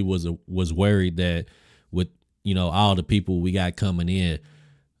initially was worried that with all the people we got coming in.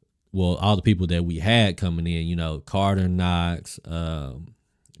 Well, all the people that we had coming in, Carter Knox,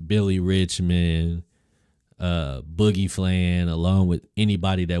 Billy Richmond, Boogie Flan, along with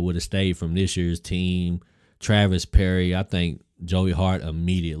anybody that would have stayed from this year's team, Travis Perry. I think Joey Hart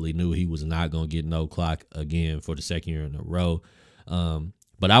immediately knew he was not going to get no clock again for the second year in a row.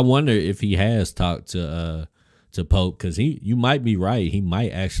 But I wonder if he has talked to Pope, because you might be right. He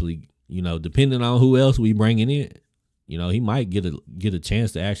might actually, depending on who else we bringing in, he might get a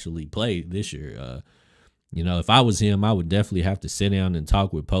chance to actually play this year. If I was him, I would definitely have to sit down and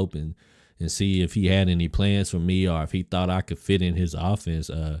talk with Pope and see if he had any plans for me, or if he thought I could fit in his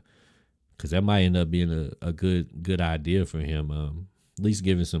offense. Because that might end up being a good idea for him. At least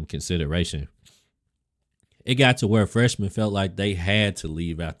giving some consideration. It got to where freshmen felt like they had to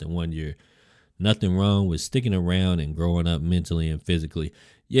leave after 1 year. Nothing wrong with sticking around and growing up mentally and physically.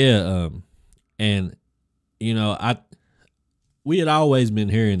 Yeah, we had always been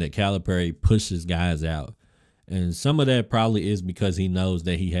hearing that Calipari pushes guys out And some of that probably is because he knows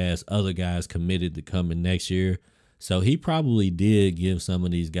that he has other guys committed to coming next year. So he probably did give some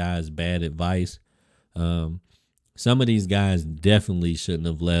of these guys bad advice. Some of these guys definitely shouldn't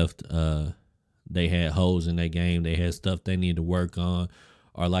have left. They had holes in their game. They had stuff they needed to work on.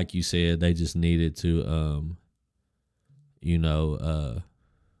 Or like you said, they just needed to,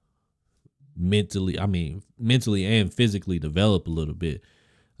 mentally and physically develop a little bit.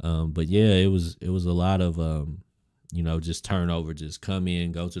 But yeah, it was a lot of, just turnover, just come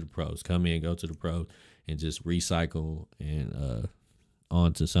in, go to the pros, come in, go to the pros, and just recycle and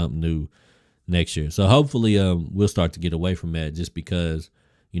on to something new next year. So hopefully we'll start to get away from that, just because,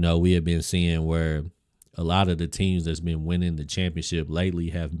 we have been seeing where a lot of the teams that's been winning the championship lately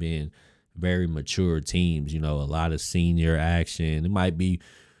have been very mature teams, a lot of senior action. It might be,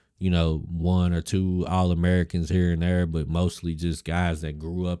 one or two All-Americans here and there, but mostly just guys that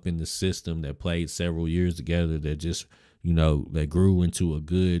grew up in the system, that played several years together, that just, that grew into a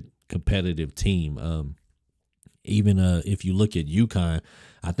good competitive team. Even if you look at UConn,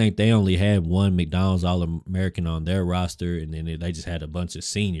 I think they only had one McDonald's All-American on their roster, and then they just had a bunch of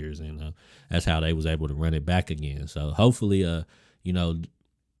seniors, and that's how they was able to run it back again. So hopefully,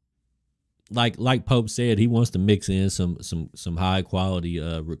 like Pope said, he wants to mix in some high quality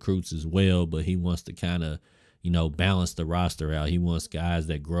recruits as well, but he wants to kind of, balance the roster out. He wants guys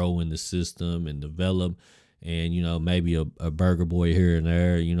that grow in the system and develop, and maybe a burger boy here and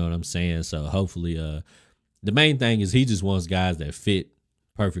there. You know what I'm saying? So hopefully, the main thing is he just wants guys that fit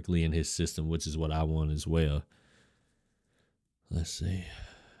perfectly in his system, which is what I want as well. Let's see.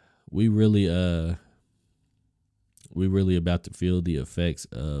 We really about to feel the effects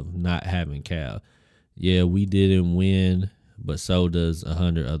of not having Cal. Yeah, we didn't win, but so does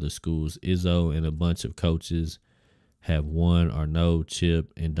 100 other schools. Izzo and a bunch of coaches have one or no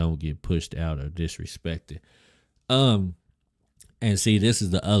chip and don't get pushed out or disrespected. And see, this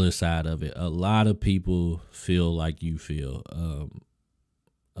is the other side of it. A lot of people feel like you feel.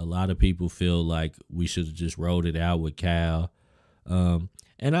 A lot of people feel like we should have just rolled it out with Cal. And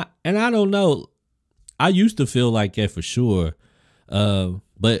I don't know. I used to feel like that for sure.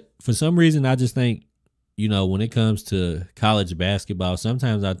 But for some reason, I just think, when it comes to college basketball,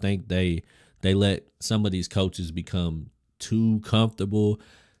 sometimes I think they let some of these coaches become too comfortable.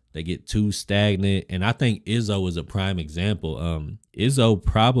 They get too stagnant. And I think Izzo is a prime example. Izzo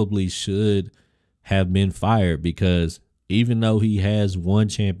probably should have been fired, because even though he has one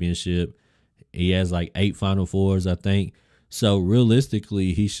championship, he has like 8 Final Fours, I think. So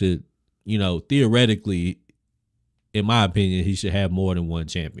realistically, he should, theoretically, in my opinion, he should have more than one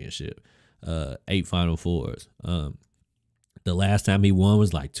championship, 8 Final Fours. The last time he won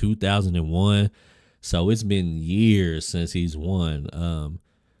was like 2001. So it's been years since he's won.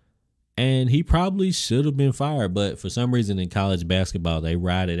 And he probably should have been fired, but for some reason in college basketball, they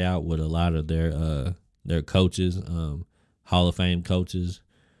ride it out with a lot of their coaches, Hall of Fame coaches.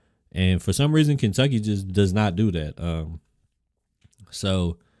 And for some reason, Kentucky just does not do that.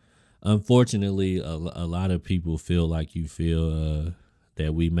 So unfortunately, a lot of people feel like you feel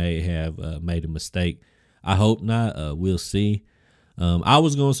that we may have made a mistake. I hope not. We'll see. I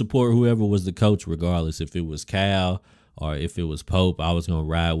was going to support whoever was the coach regardless. If it was Cal or if it was Pope, I was going to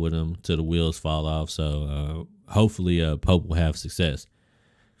ride with him till the wheels fall off. So hopefully Pope will have success.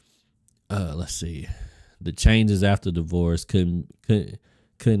 Let's see. The changes after divorce couldn't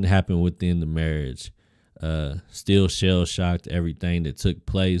happen within the marriage. Still shell shocked everything that took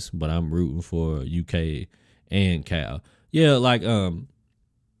place, but I'm rooting for UK and Cal. Yeah, like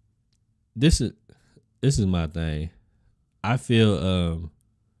this is my thing. I feel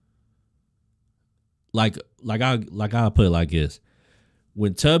I'll put it like this.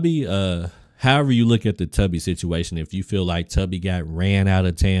 When Tubby, however you look at the Tubby situation, if you feel like Tubby got ran out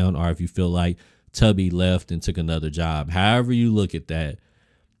of town, or if you feel like Tubby left and took another job, however you look at that,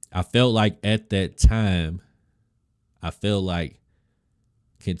 I felt like at that time, I felt like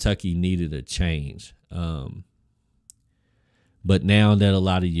Kentucky needed a change. But now that a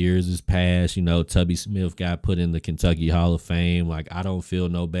lot of years has passed, Tubby Smith got put in the Kentucky Hall of Fame. Like, I don't feel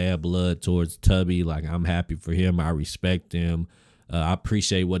no bad blood towards Tubby. Like, I'm happy for him. I respect him. I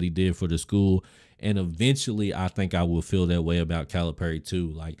appreciate what he did for the school. And eventually, I think I will feel that way about Calipari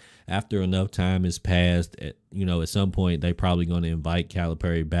too. Like, after enough time has passed, at some point, they probably going to invite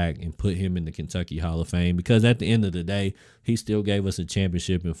Calipari back and put him in the Kentucky Hall of Fame, because at the end of the day, he still gave us a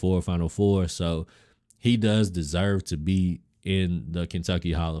championship and 4 Final Four. So he does deserve to be in the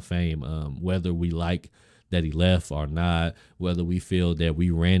Kentucky Hall of Fame, whether we like that he left or not, whether we feel that we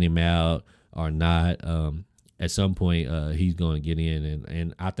ran him out or not. At some point, he's going to get in,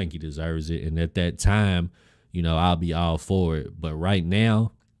 and I think he deserves it. And at that time, I'll be all for it. But right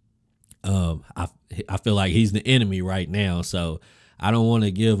now, I feel like he's the enemy right now, so I don't want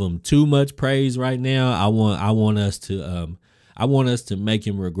to give him too much praise right now. I want us to make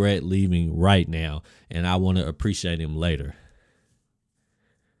him regret leaving right now, and I want to appreciate him later.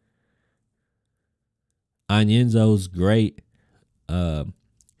 Anyenzo's great, uh,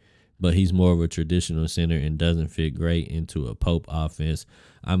 but he's more of a traditional center and doesn't fit great into a Pope offense.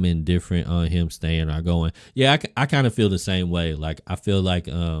 I'm indifferent on him staying or going. Yeah, I kind of feel the same way. Like, I feel like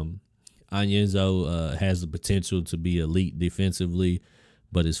Anyenzo has the potential to be elite defensively,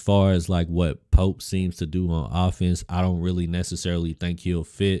 but as far as like what Pope seems to do on offense, I don't really necessarily think he'll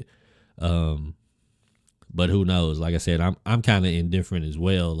fit. But who knows? Like I said, I'm kind of indifferent as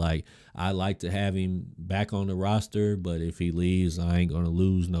well. Like, I like to have him back on the roster, but if he leaves, I ain't gonna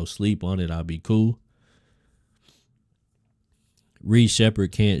lose no sleep on it. I'll be cool. Reed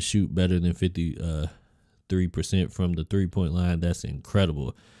Shepard can't shoot better than 53% from the 3-point line. That's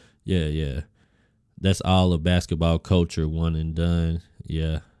incredible. Yeah. That's all of basketball culture, one and done.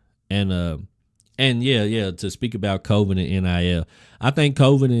 Yeah. And yeah, to speak about COVID and NIL, I think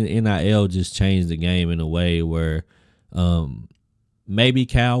COVID and NIL just changed the game in a way where maybe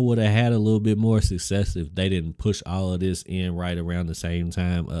Cal would have had a little bit more success if they didn't push all of this in right around the same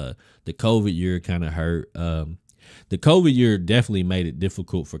time. The COVID year kind of hurt. The COVID year definitely made it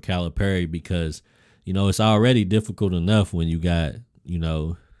difficult for Calipari because, it's already difficult enough when you got,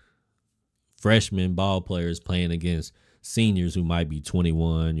 freshman ball players playing against seniors who might be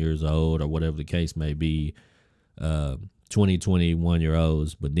 21 years old or whatever the case may be,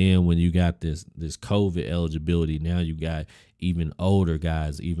 21-year-olds. But then when you got this COVID eligibility, now you got even older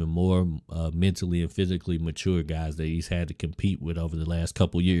guys, even more mentally and physically mature guys that he's had to compete with over the last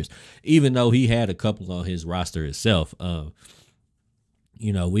couple years, even though he had a couple on his roster itself.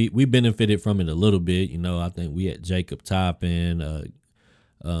 We benefited from it a little bit. I think we had Jacob Toppin,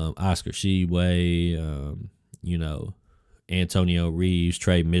 Oscar Sheway, Antonio Reeves,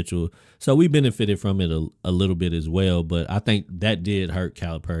 Trey Mitchell. So we benefited from it a little bit as well, but I think that did hurt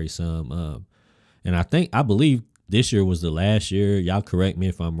Calipari some. And I believe this year was the last year. Y'all correct me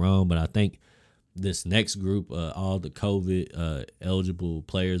if I'm wrong, but I think this next group, all the COVID eligible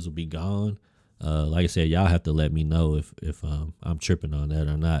players will be gone. Like I said, y'all have to let me know if I'm tripping on that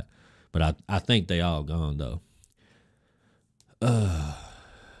or not. But I think they all gone though.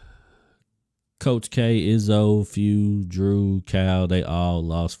 Coach K, Izzo, Few, Drew, Cal, they all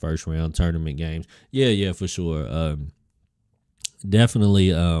lost first round tournament games. Yeah, for sure. Definitely,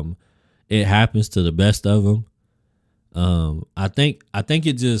 it happens to the best of them. I think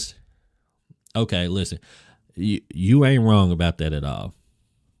it just, okay, listen, you ain't wrong about that at all.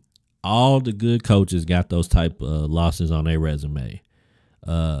 All the good coaches got those type of losses on their resume.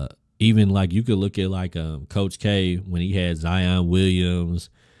 Even like you could look at like Coach K when he had Zion Williams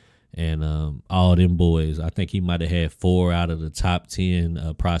and all them boys. I think he might have had 4 out of the top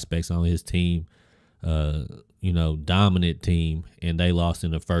 10 prospects on his team, dominant team, and they lost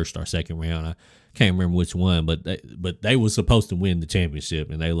in the first or second round. I can't remember which one, but they were supposed to win the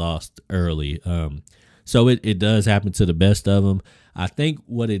championship, and they lost early. So it does happen to the best of them. I think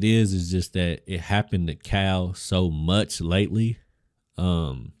what it is just that it happened to Cal so much lately.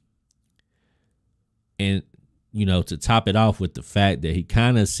 And to top it off with the fact that he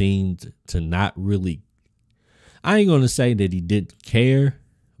kind of seemed to not really, I ain't going to say that he didn't care,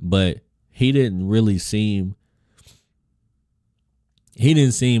 but he didn't seem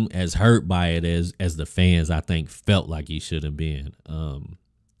as hurt by it as the fans, I think, felt like he should have been.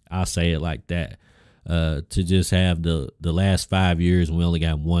 I'll say it like that. To just have the last 5 years, we only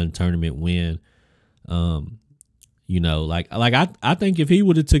got one tournament win. I think if he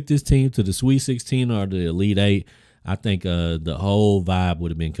would have took this team to the Sweet 16 or the Elite 8, I think the whole vibe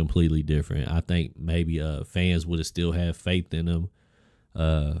would have been completely different. I think maybe fans would have still had faith in him.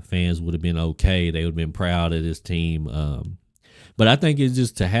 Fans would have been okay. They would have been proud of this team. But I think it's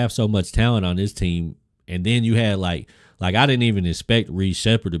just to have so much talent on this team, and then you had like I didn't even expect Reed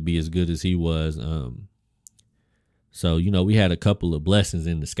Shepard to be as good as he was. So, we had a couple of blessings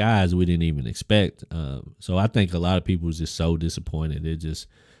in disguise we didn't even expect. So I think a lot of people was just so disappointed. It just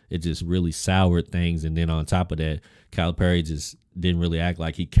really soured things. And then on top of that, Calipari just didn't really act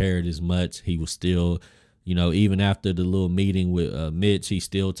like he cared as much. He was still, even after the little meeting with Mitch, he's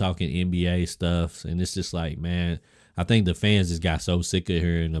still talking NBA stuff. And it's just like, man, I think the fans just got so sick of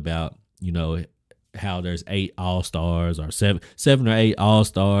hearing about, how there's 8 All-Stars or seven or 8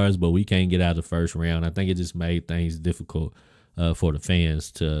 All-Stars, but we can't get out of the first round. I think it just made things difficult for the fans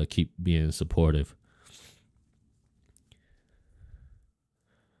to keep being supportive.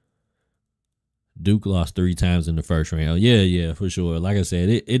 Duke lost 3 times in the first round. Yeah, for sure. Like I said,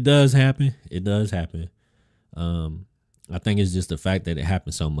 it does happen. It does happen. I think it's just the fact that it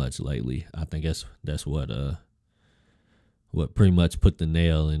happened so much lately. I think that's what pretty much put the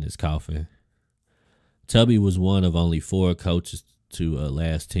nail in his coffin. Tubby was one of only 4 coaches to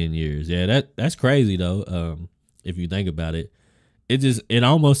last 10 years. Yeah, that's crazy though. If you think about it, it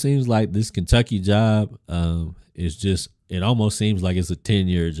almost seems like this Kentucky job it almost seems like it's a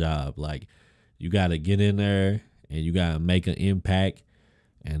 10-year job. Like, you got to get in there and you got to make an impact,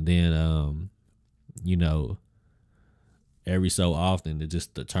 and then every so often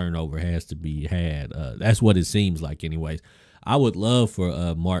the turnover has to be had. That's what it seems like anyways. I would love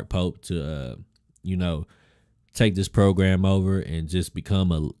for Mark Pope to take this program over and just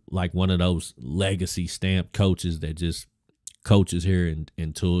become one of those legacy stamp coaches that just coaches here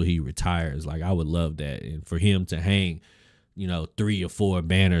until he retires. Like, I would love that. And for him to hang 3 or 4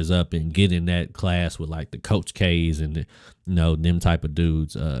 banners up and get in that class with like the Coach K's and them type of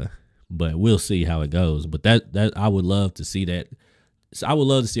dudes. But we'll see how it goes. But that I would love to see that. So I would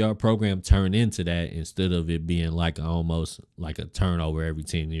love to see our program turn into that instead of it being like almost like a turnover every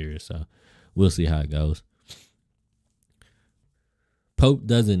 10 years. So we'll see how it goes. Pope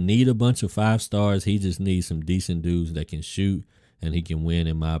doesn't need a bunch of 5 stars. He just needs some decent dudes that can shoot, and he can win,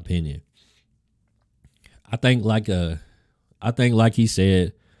 in my opinion. I think like he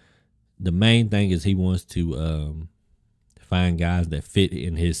said, the main thing is he wants to find guys that fit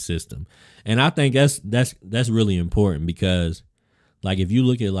in his system. And I think that's really important, because like if you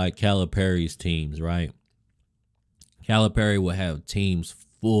look at like Calipari's teams, right? Calipari will have teams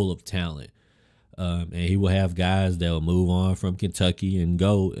full of talent. And he will have guys that will move on from Kentucky and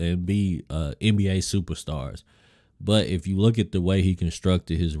go and be NBA superstars. But if you look at the way he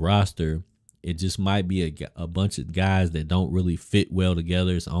constructed his roster, it just might be a bunch of guys that don't really fit well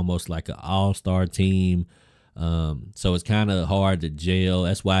together. It's almost like an all-star team. So it's kind of hard to gel.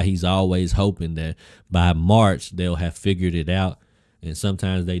 That's why he's always hoping that by March they'll have figured it out. And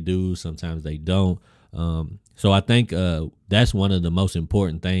sometimes they do, sometimes they don't. So I think that's one of the most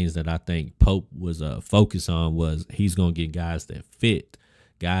important things that I think Pope was focused on, was he's going to get guys that fit,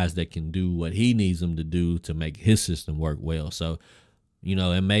 guys that can do what he needs them to do to make his system work well. So,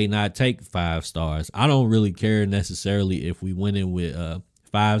 it may not take 5 stars. I don't really care necessarily if we went in with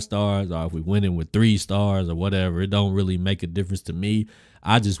 5 stars or if we went in with 3 stars or whatever. It don't really make a difference to me.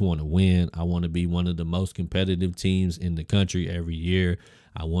 I just want to win. I want to be one of the most competitive teams in the country every year.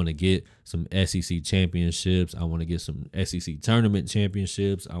 I want to get some SEC championships. I want to get some SEC tournament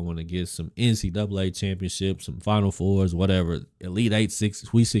championships. I want to get some NCAA championships, some Final Fours, whatever. Elite 8, 6,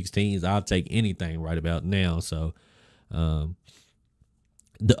 Sweet 16s. I'll take anything right about now. So the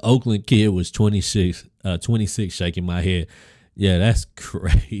Oakland kid was 26 shaking my head. Yeah, that's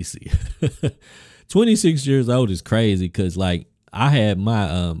crazy. 26 years old is crazy, because like I had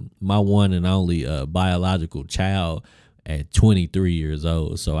my my one and only biological child at 23 years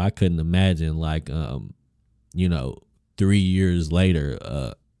old. So I couldn't imagine 3 years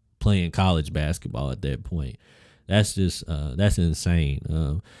later playing college basketball at that point. That's just that's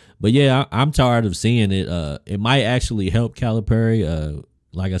insane. But yeah, I'm tired of seeing it. It might actually help Calipari,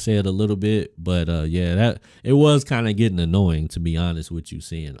 like I said, a little bit, but that it was kind of getting annoying, to be honest with you,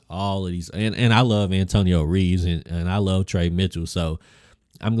 seeing all of these. And I love Antonio Reeves and I love Trey Mitchell, so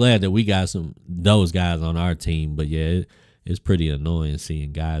I'm glad that we got those guys on our team. But yeah, it's pretty annoying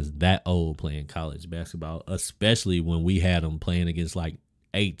seeing guys that old playing college basketball, especially when we had them playing against like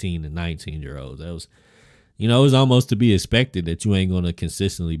 18 and 19-year-olds. That was, it was almost to be expected that you ain't going to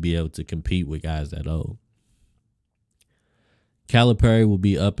consistently be able to compete with guys that old. Calipari will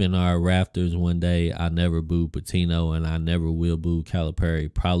be up in our rafters one day. I never booed Pitino, and I never will boo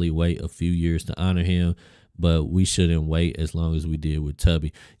Calipari. Probably wait a few years to honor him, but we shouldn't wait as long as we did with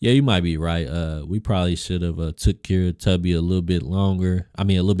Tubby. Yeah, you might be right. We probably should have took care of Tubby a little bit longer. I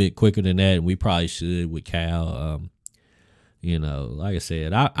mean, a little bit quicker than that, and we probably should with Cal. Like I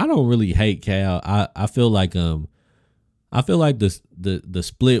said, I don't really hate Cal. I feel like the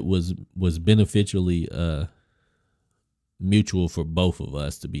split was beneficially mutual for both of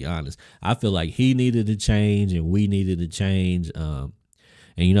us, to be honest. I feel like he needed to change and we needed to change.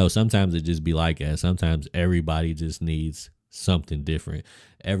 And sometimes it just be like that. Sometimes everybody just needs something different.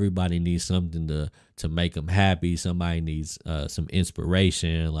 Everybody needs something to make them happy. Somebody needs some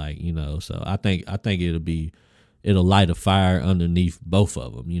inspiration, so I think it'll light a fire underneath both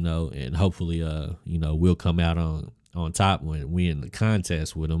of them, and hopefully we'll come out on top when we in the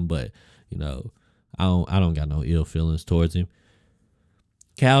contest with them. But I don't got no ill feelings towards him.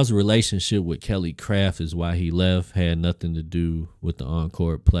 Cal's relationship with Kelly Craft is why he left. Had nothing to do with the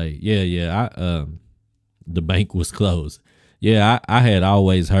on-court play. Yeah. The bank was closed. Yeah, I had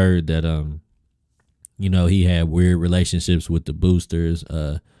always heard that he had weird relationships with the boosters.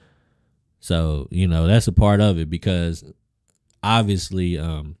 So that's a part of it because obviously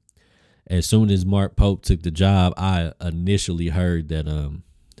as soon as Mark Pope took the job, I initially heard that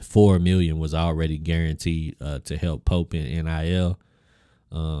 $4 million was already guaranteed to help Pope in NIL.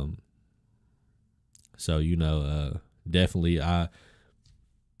 So definitely I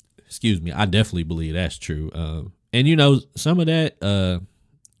definitely believe that's true. And some of that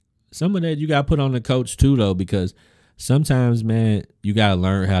you got to put on the coach too, though, because sometimes, man, you got to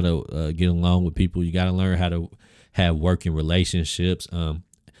learn how to get along with people. You got to learn how to have working relationships. I'm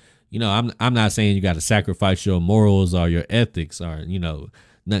not saying you got to sacrifice your morals or your ethics or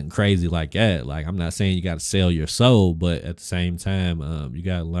nothing crazy like that. Like, I'm not saying you got to sell your soul, but at the same time, you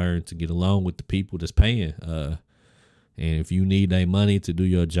got to learn to get along with the people that's paying. And if you need their money to do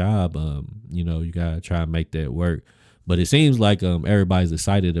your job, you got to try and make that work. But it seems like everybody's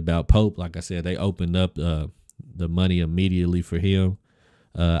excited about Pope. Like I said, they opened up the money immediately for him.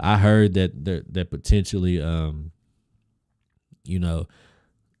 I heard that potentially,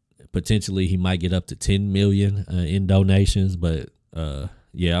 potentially he might get up to 10 million in donations. But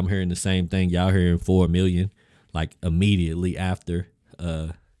yeah, I'm hearing the same thing. Y'all hearing 4 million like immediately after.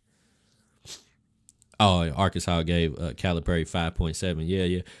 Arkansas gave Calipari 5.7.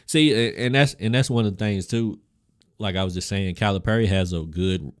 Yeah. See, and that's one of the things too. Like I was just saying, Calipari has a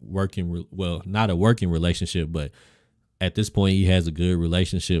good not a working relationship, but at this point he has a good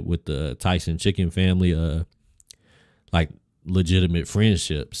relationship with the Tyson Chicken family, like legitimate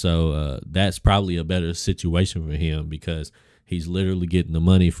friendship. So that's probably a better situation for him because he's literally getting the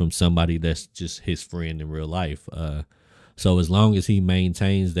money from somebody that's just his friend in real life. So as long as he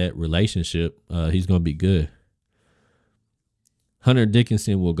maintains that relationship, he's going to be good. Hunter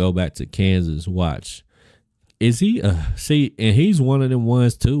Dickinson will go back to Kansas. Watch. Is he see, and he's one of them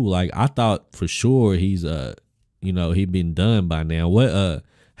ones too. Like I thought for sure he's he'd been done by now. What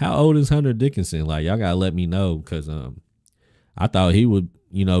how old is Hunter Dickinson? Like y'all gotta let me know because I thought he would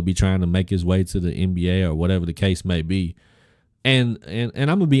be trying to make his way to the NBA or whatever the case may be. And I'm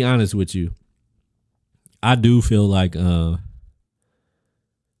gonna be honest with you. I do feel like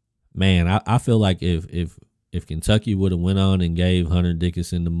man, I feel like if Kentucky would have went on and gave Hunter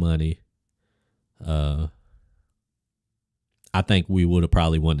Dickinson the money, I think we would have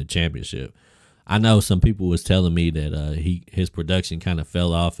probably won the championship. I know some people was telling me that his production kind of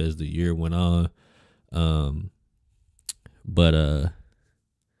fell off as the year went on. But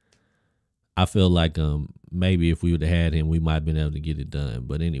I feel like maybe if we would have had him, we might have been able to get it done.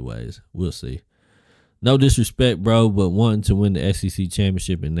 But anyways, we'll see. No disrespect, bro, but wanting to win the SEC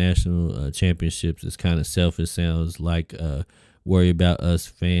championship and national championships is kind of selfish. Sounds like worry about us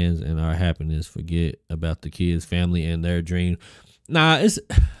fans and our happiness, forget about the kids, family, and their dream. Nah,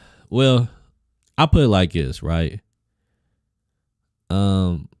 well, I put it like this, right?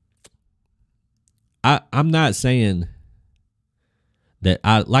 I'm not saying that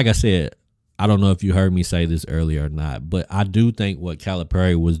like I said, I don't know if you heard me say this earlier or not, but I do think what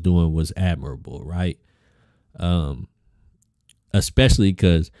Calipari was doing was admirable, right? Especially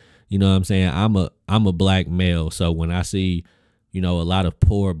because, what I'm saying, I'm a black male, so when I see a lot of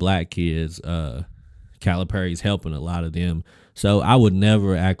poor black kids, Calipari's helping a lot of them. So I would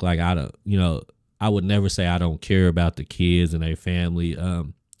never act like I would never say I don't care about the kids and their family.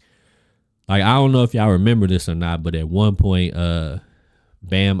 Like, I don't know if y'all remember this or not, but at one point,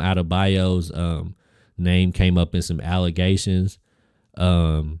 Bam Adebayo's name came up in some allegations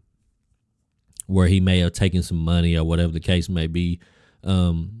where he may have taken some money or whatever the case may be.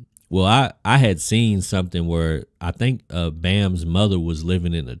 Well, I had seen something where I think Bam's mother was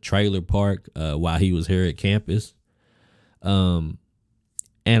living in a trailer park while he was here at campus. And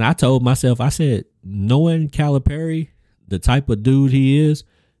I told myself, I said, knowing Calipari, the type of dude he is,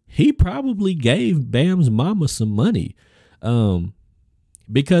 he probably gave Bam's mama some money.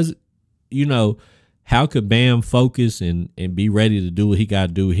 Because, how could Bam focus and be ready to do what he got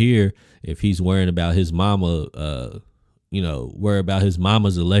to do here if he's worrying about his mama, worry about his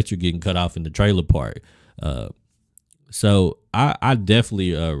mama's electric getting cut off in the trailer park. So I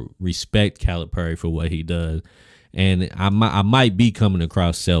definitely respect Calipari for what he does. And I might be coming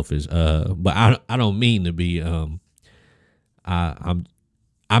across selfish, but I don't mean to be. I'm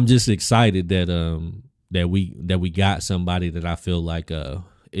just excited that we got somebody that I feel like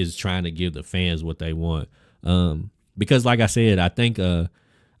is trying to give the fans what they want. Because like I said, I think the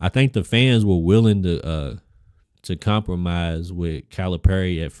fans were willing to to compromise with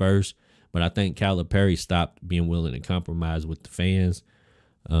Calipari at first, but I think Calipari stopped being willing to compromise with the fans.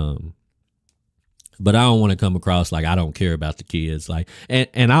 But I don't want to come across like I don't care about the kids. Like,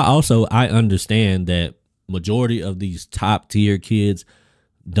 and I understand that majority of these top tier kids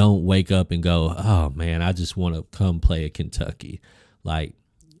don't wake up and go, oh man, I just want to come play at Kentucky. Like,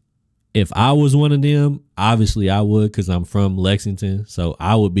 if I was one of them, obviously I would, because I'm from Lexington. So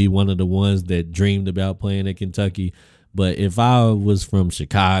I would be one of the ones that dreamed about playing at Kentucky. But if I was from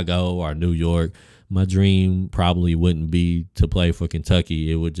Chicago or New York, my dream probably wouldn't be to play for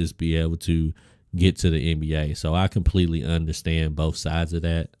Kentucky. It would just be able to get to the NBA. So I completely understand both sides of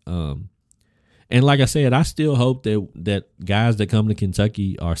that. And like I said, I still hope that guys that come to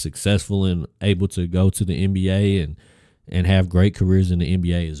Kentucky are successful and able to go to the NBA and have great careers in the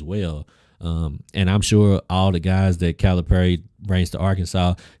NBA as well. And I'm sure all the guys that Calipari brings to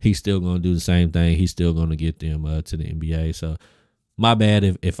Arkansas, he's still going to do the same thing. He's still going to get them to the NBA. So my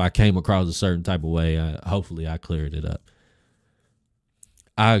bad if I came across a certain type of way. Hopefully I cleared it up.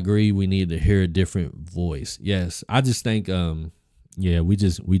 I agree. We need to hear a different voice. Yes, I just think, yeah, we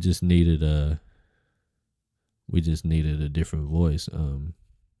just needed a different voice.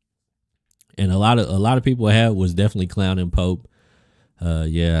 And a lot of people was definitely clowning Pope.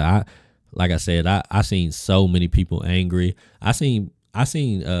 Yeah, like I said, I seen so many people angry. I seen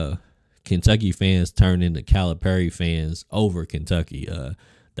Kentucky fans turn into Calipari fans over Kentucky.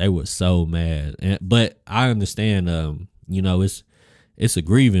 They were so mad, but I understand. You know, it's a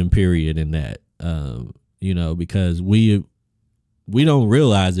grieving period in that. You know, because we don't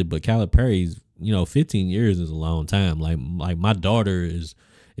realize it, but Calipari's, 15 years is a long time. Like my daughter is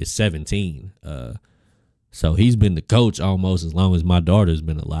 17. So he's been the coach almost as long as my daughter's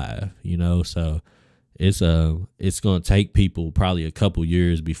been alive, so it's going to take people probably a couple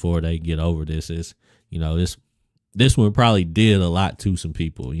years before they get over this. This one probably did a lot to some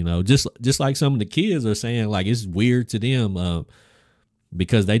people, just like some of the kids are saying, like, it's weird to them,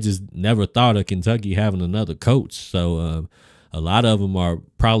 because they just never thought of Kentucky having another coach. So, a lot of them are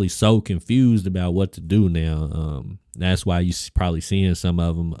probably so confused about what to do now. That's why you probably seeing some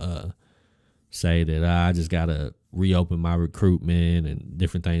of them say that I just got to reopen my recruitment and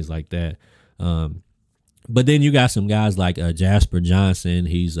different things like that. But then you got some guys like Jasper Johnson.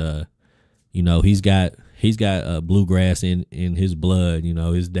 He's he's got bluegrass in his blood.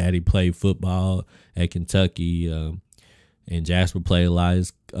 His daddy played football at Kentucky. And Jasper played a lot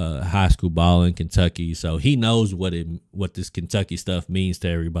of high school ball in Kentucky, so he knows what this Kentucky stuff means to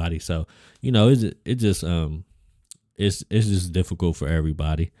everybody. So it's just difficult for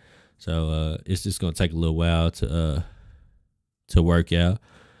everybody. So it's just gonna take a little while to work out.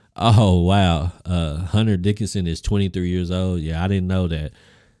 Oh wow, Hunter Dickinson is 23 years old. Yeah, I didn't know that.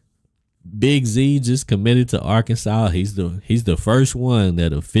 Big Z just committed to Arkansas. He's the first one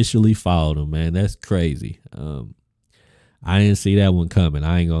that officially followed him. Man, that's crazy. I didn't see that one coming.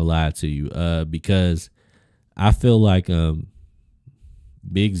 I ain't gonna lie to you, because I feel like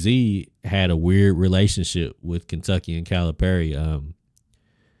Big Z had a weird relationship with Kentucky and Calipari.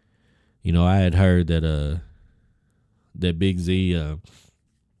 I had heard that Big Z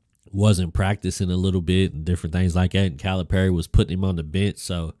wasn't practicing a little bit and different things like that, and Calipari was putting him on the bench.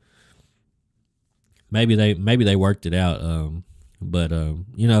 So maybe they worked it out. But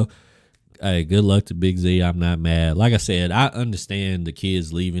hey, good luck to Big Z. I'm not mad. Like I said, I understand the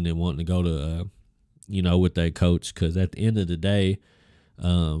kids leaving and wanting to go to, with their coach, because at the end of the day,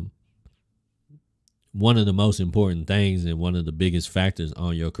 one of the most important things and one of the biggest factors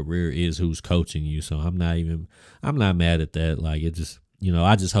on your career is who's coaching you. So I'm not mad at that. Like, it just,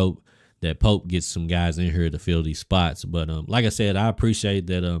 I just hope that Pope gets some guys in here to fill these spots. But like I said, I appreciate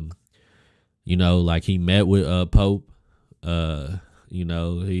that. Like, he met with Pope.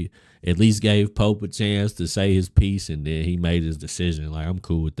 He at least gave Pope a chance to say his piece, and then he made his decision. Like, I'm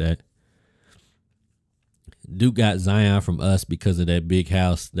cool with that. Duke got Zion from us because of that big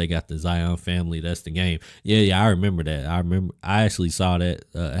house. They got the Zion family. That's the game. Yeah, I remember that. I actually saw that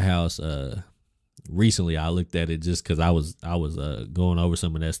house recently. I looked at it just because I was going over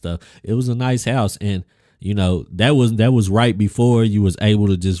some of that stuff. It was a nice house, and that was right before you was able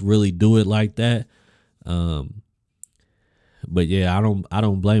to just really do it like that. But yeah, I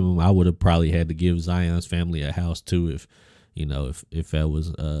don't blame him. I would have probably had to give Zion's family a house too, if that was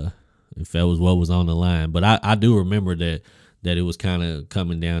what was on the line. But I do remember that it was kind of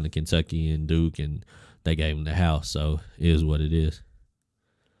coming down to Kentucky and Duke, and they gave him the house. So it is what it is.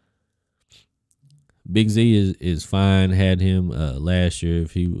 Big Z is fine. Had him last year.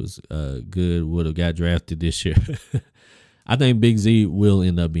 If he was good, would have got drafted this year. I think Big Z will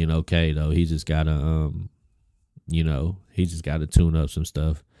end up being okay though. He just gotta he just got to tune up some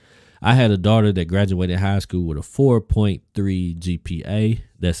stuff. I had a daughter that graduated high school with a 4.3 GPA.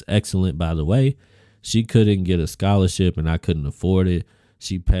 That's excellent, by the way. She couldn't get a scholarship, and I couldn't afford it.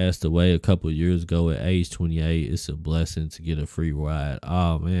 She passed away a couple of years ago at age 28. It's a blessing to get a free ride.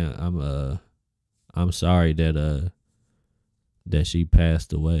 Oh man, I'm sorry that she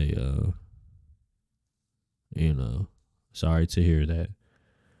passed away. Sorry to hear that.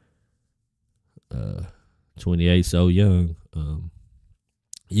 28, so young.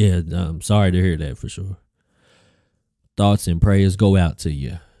 Yeah, I'm sorry to hear that for sure. Thoughts and prayers go out to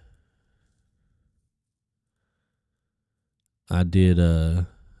you. I did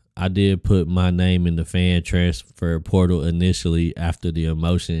put my name in the fan transfer portal initially after the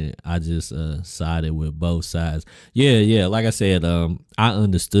emotion. I just sided with both sides. Yeah. Like I said, I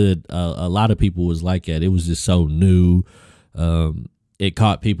understood a lot of people was like that. It was just so new. It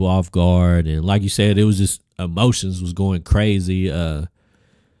caught people off guard, and like you said, it was just emotions was going crazy. So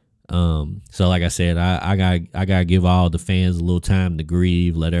like I said, I gotta give all the fans a little time to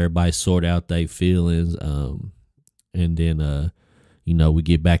grieve, let everybody sort out their feelings, and then we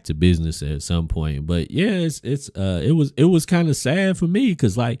get back to business at some point. But yeah, it was kind of sad for me,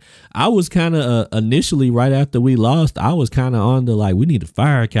 because like I was kind of initially, right after we lost, I was kind of on the like, we need to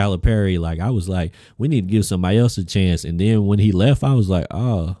fire Calipari. Like I was like, we need to give somebody else a chance. And then when he left, I was like,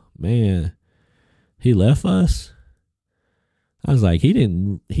 oh man, he left us. I was like, he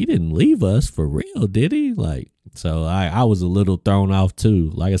didn't leave us for real, did he? Like, so I was a little thrown off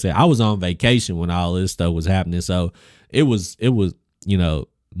too. Like I said, I was on vacation when all this stuff was happening. So it was,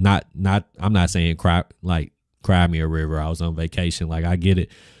 not, I'm not saying cry me a river. I was on vacation. Like I get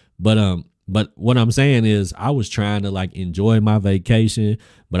it. But what I'm saying is I was trying to like enjoy my vacation,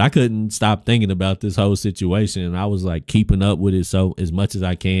 but I couldn't stop thinking about this whole situation. And I was like keeping up with it so as much as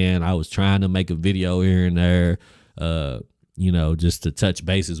I can. I was trying to make a video here and there, just to touch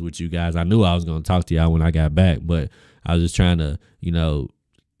bases with you guys. I knew I was going to talk to y'all when I got back, but I was just trying to,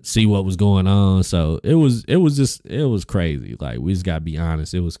 see what was going on. So it was crazy. Like we just got to be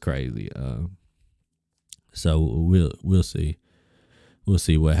honest. It was crazy. So we'll see. We'll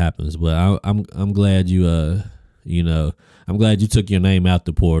see what happens. But I'm glad you, I'm glad you took your name out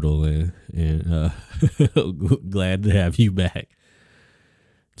the portal, and glad to have you back.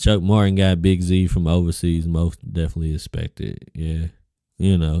 Chuck Martin got Big Z from overseas, most definitely expected. Yeah.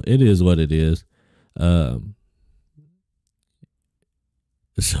 It is what it is.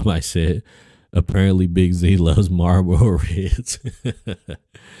 Somebody said, apparently Big Z loves Marlboro Reds.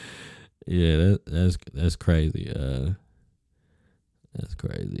 Yeah, that's crazy. That's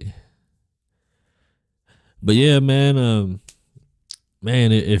crazy. But yeah, man,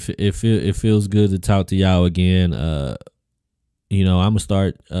 it feels good to talk to y'all again. I'm gonna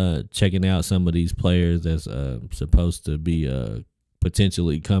start checking out some of these players that's supposed to be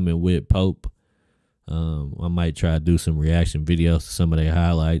potentially coming with Pope. I might try to do some reaction videos to some of their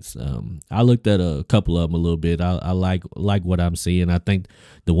highlights. I looked at a couple of them a little bit. I like what I'm seeing. I think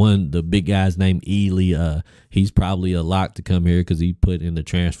the big guy's named Ely. He's probably a lock to come here because he put in the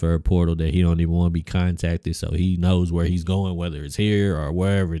transfer portal that he don't even want to be contacted. So he knows where he's going, whether it's here or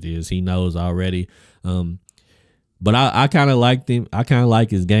wherever it is. He knows already. But I kind of liked him. I kind of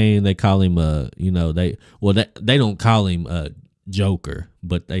like his game. They call him they don't call him Joker,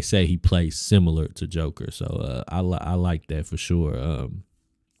 but they say he plays similar to Joker. So I like that for sure.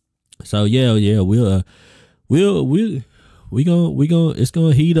 So yeah, we gonna it's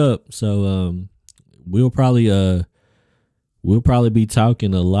gonna heat up. So we'll probably be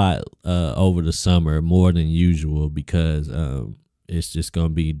talking a lot over the summer, more than usual, because it's just going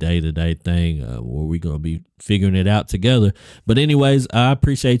to be day-to-day thing where we're going to be figuring it out together. But anyways, I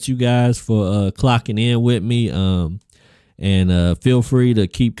appreciate you guys for clocking in with me. And feel free to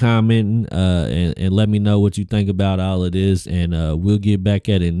keep commenting and let me know what you think about all of this. And we'll get back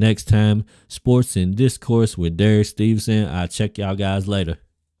at it next time. Sports and Discourse with Derek Stevenson. I'll check y'all guys later.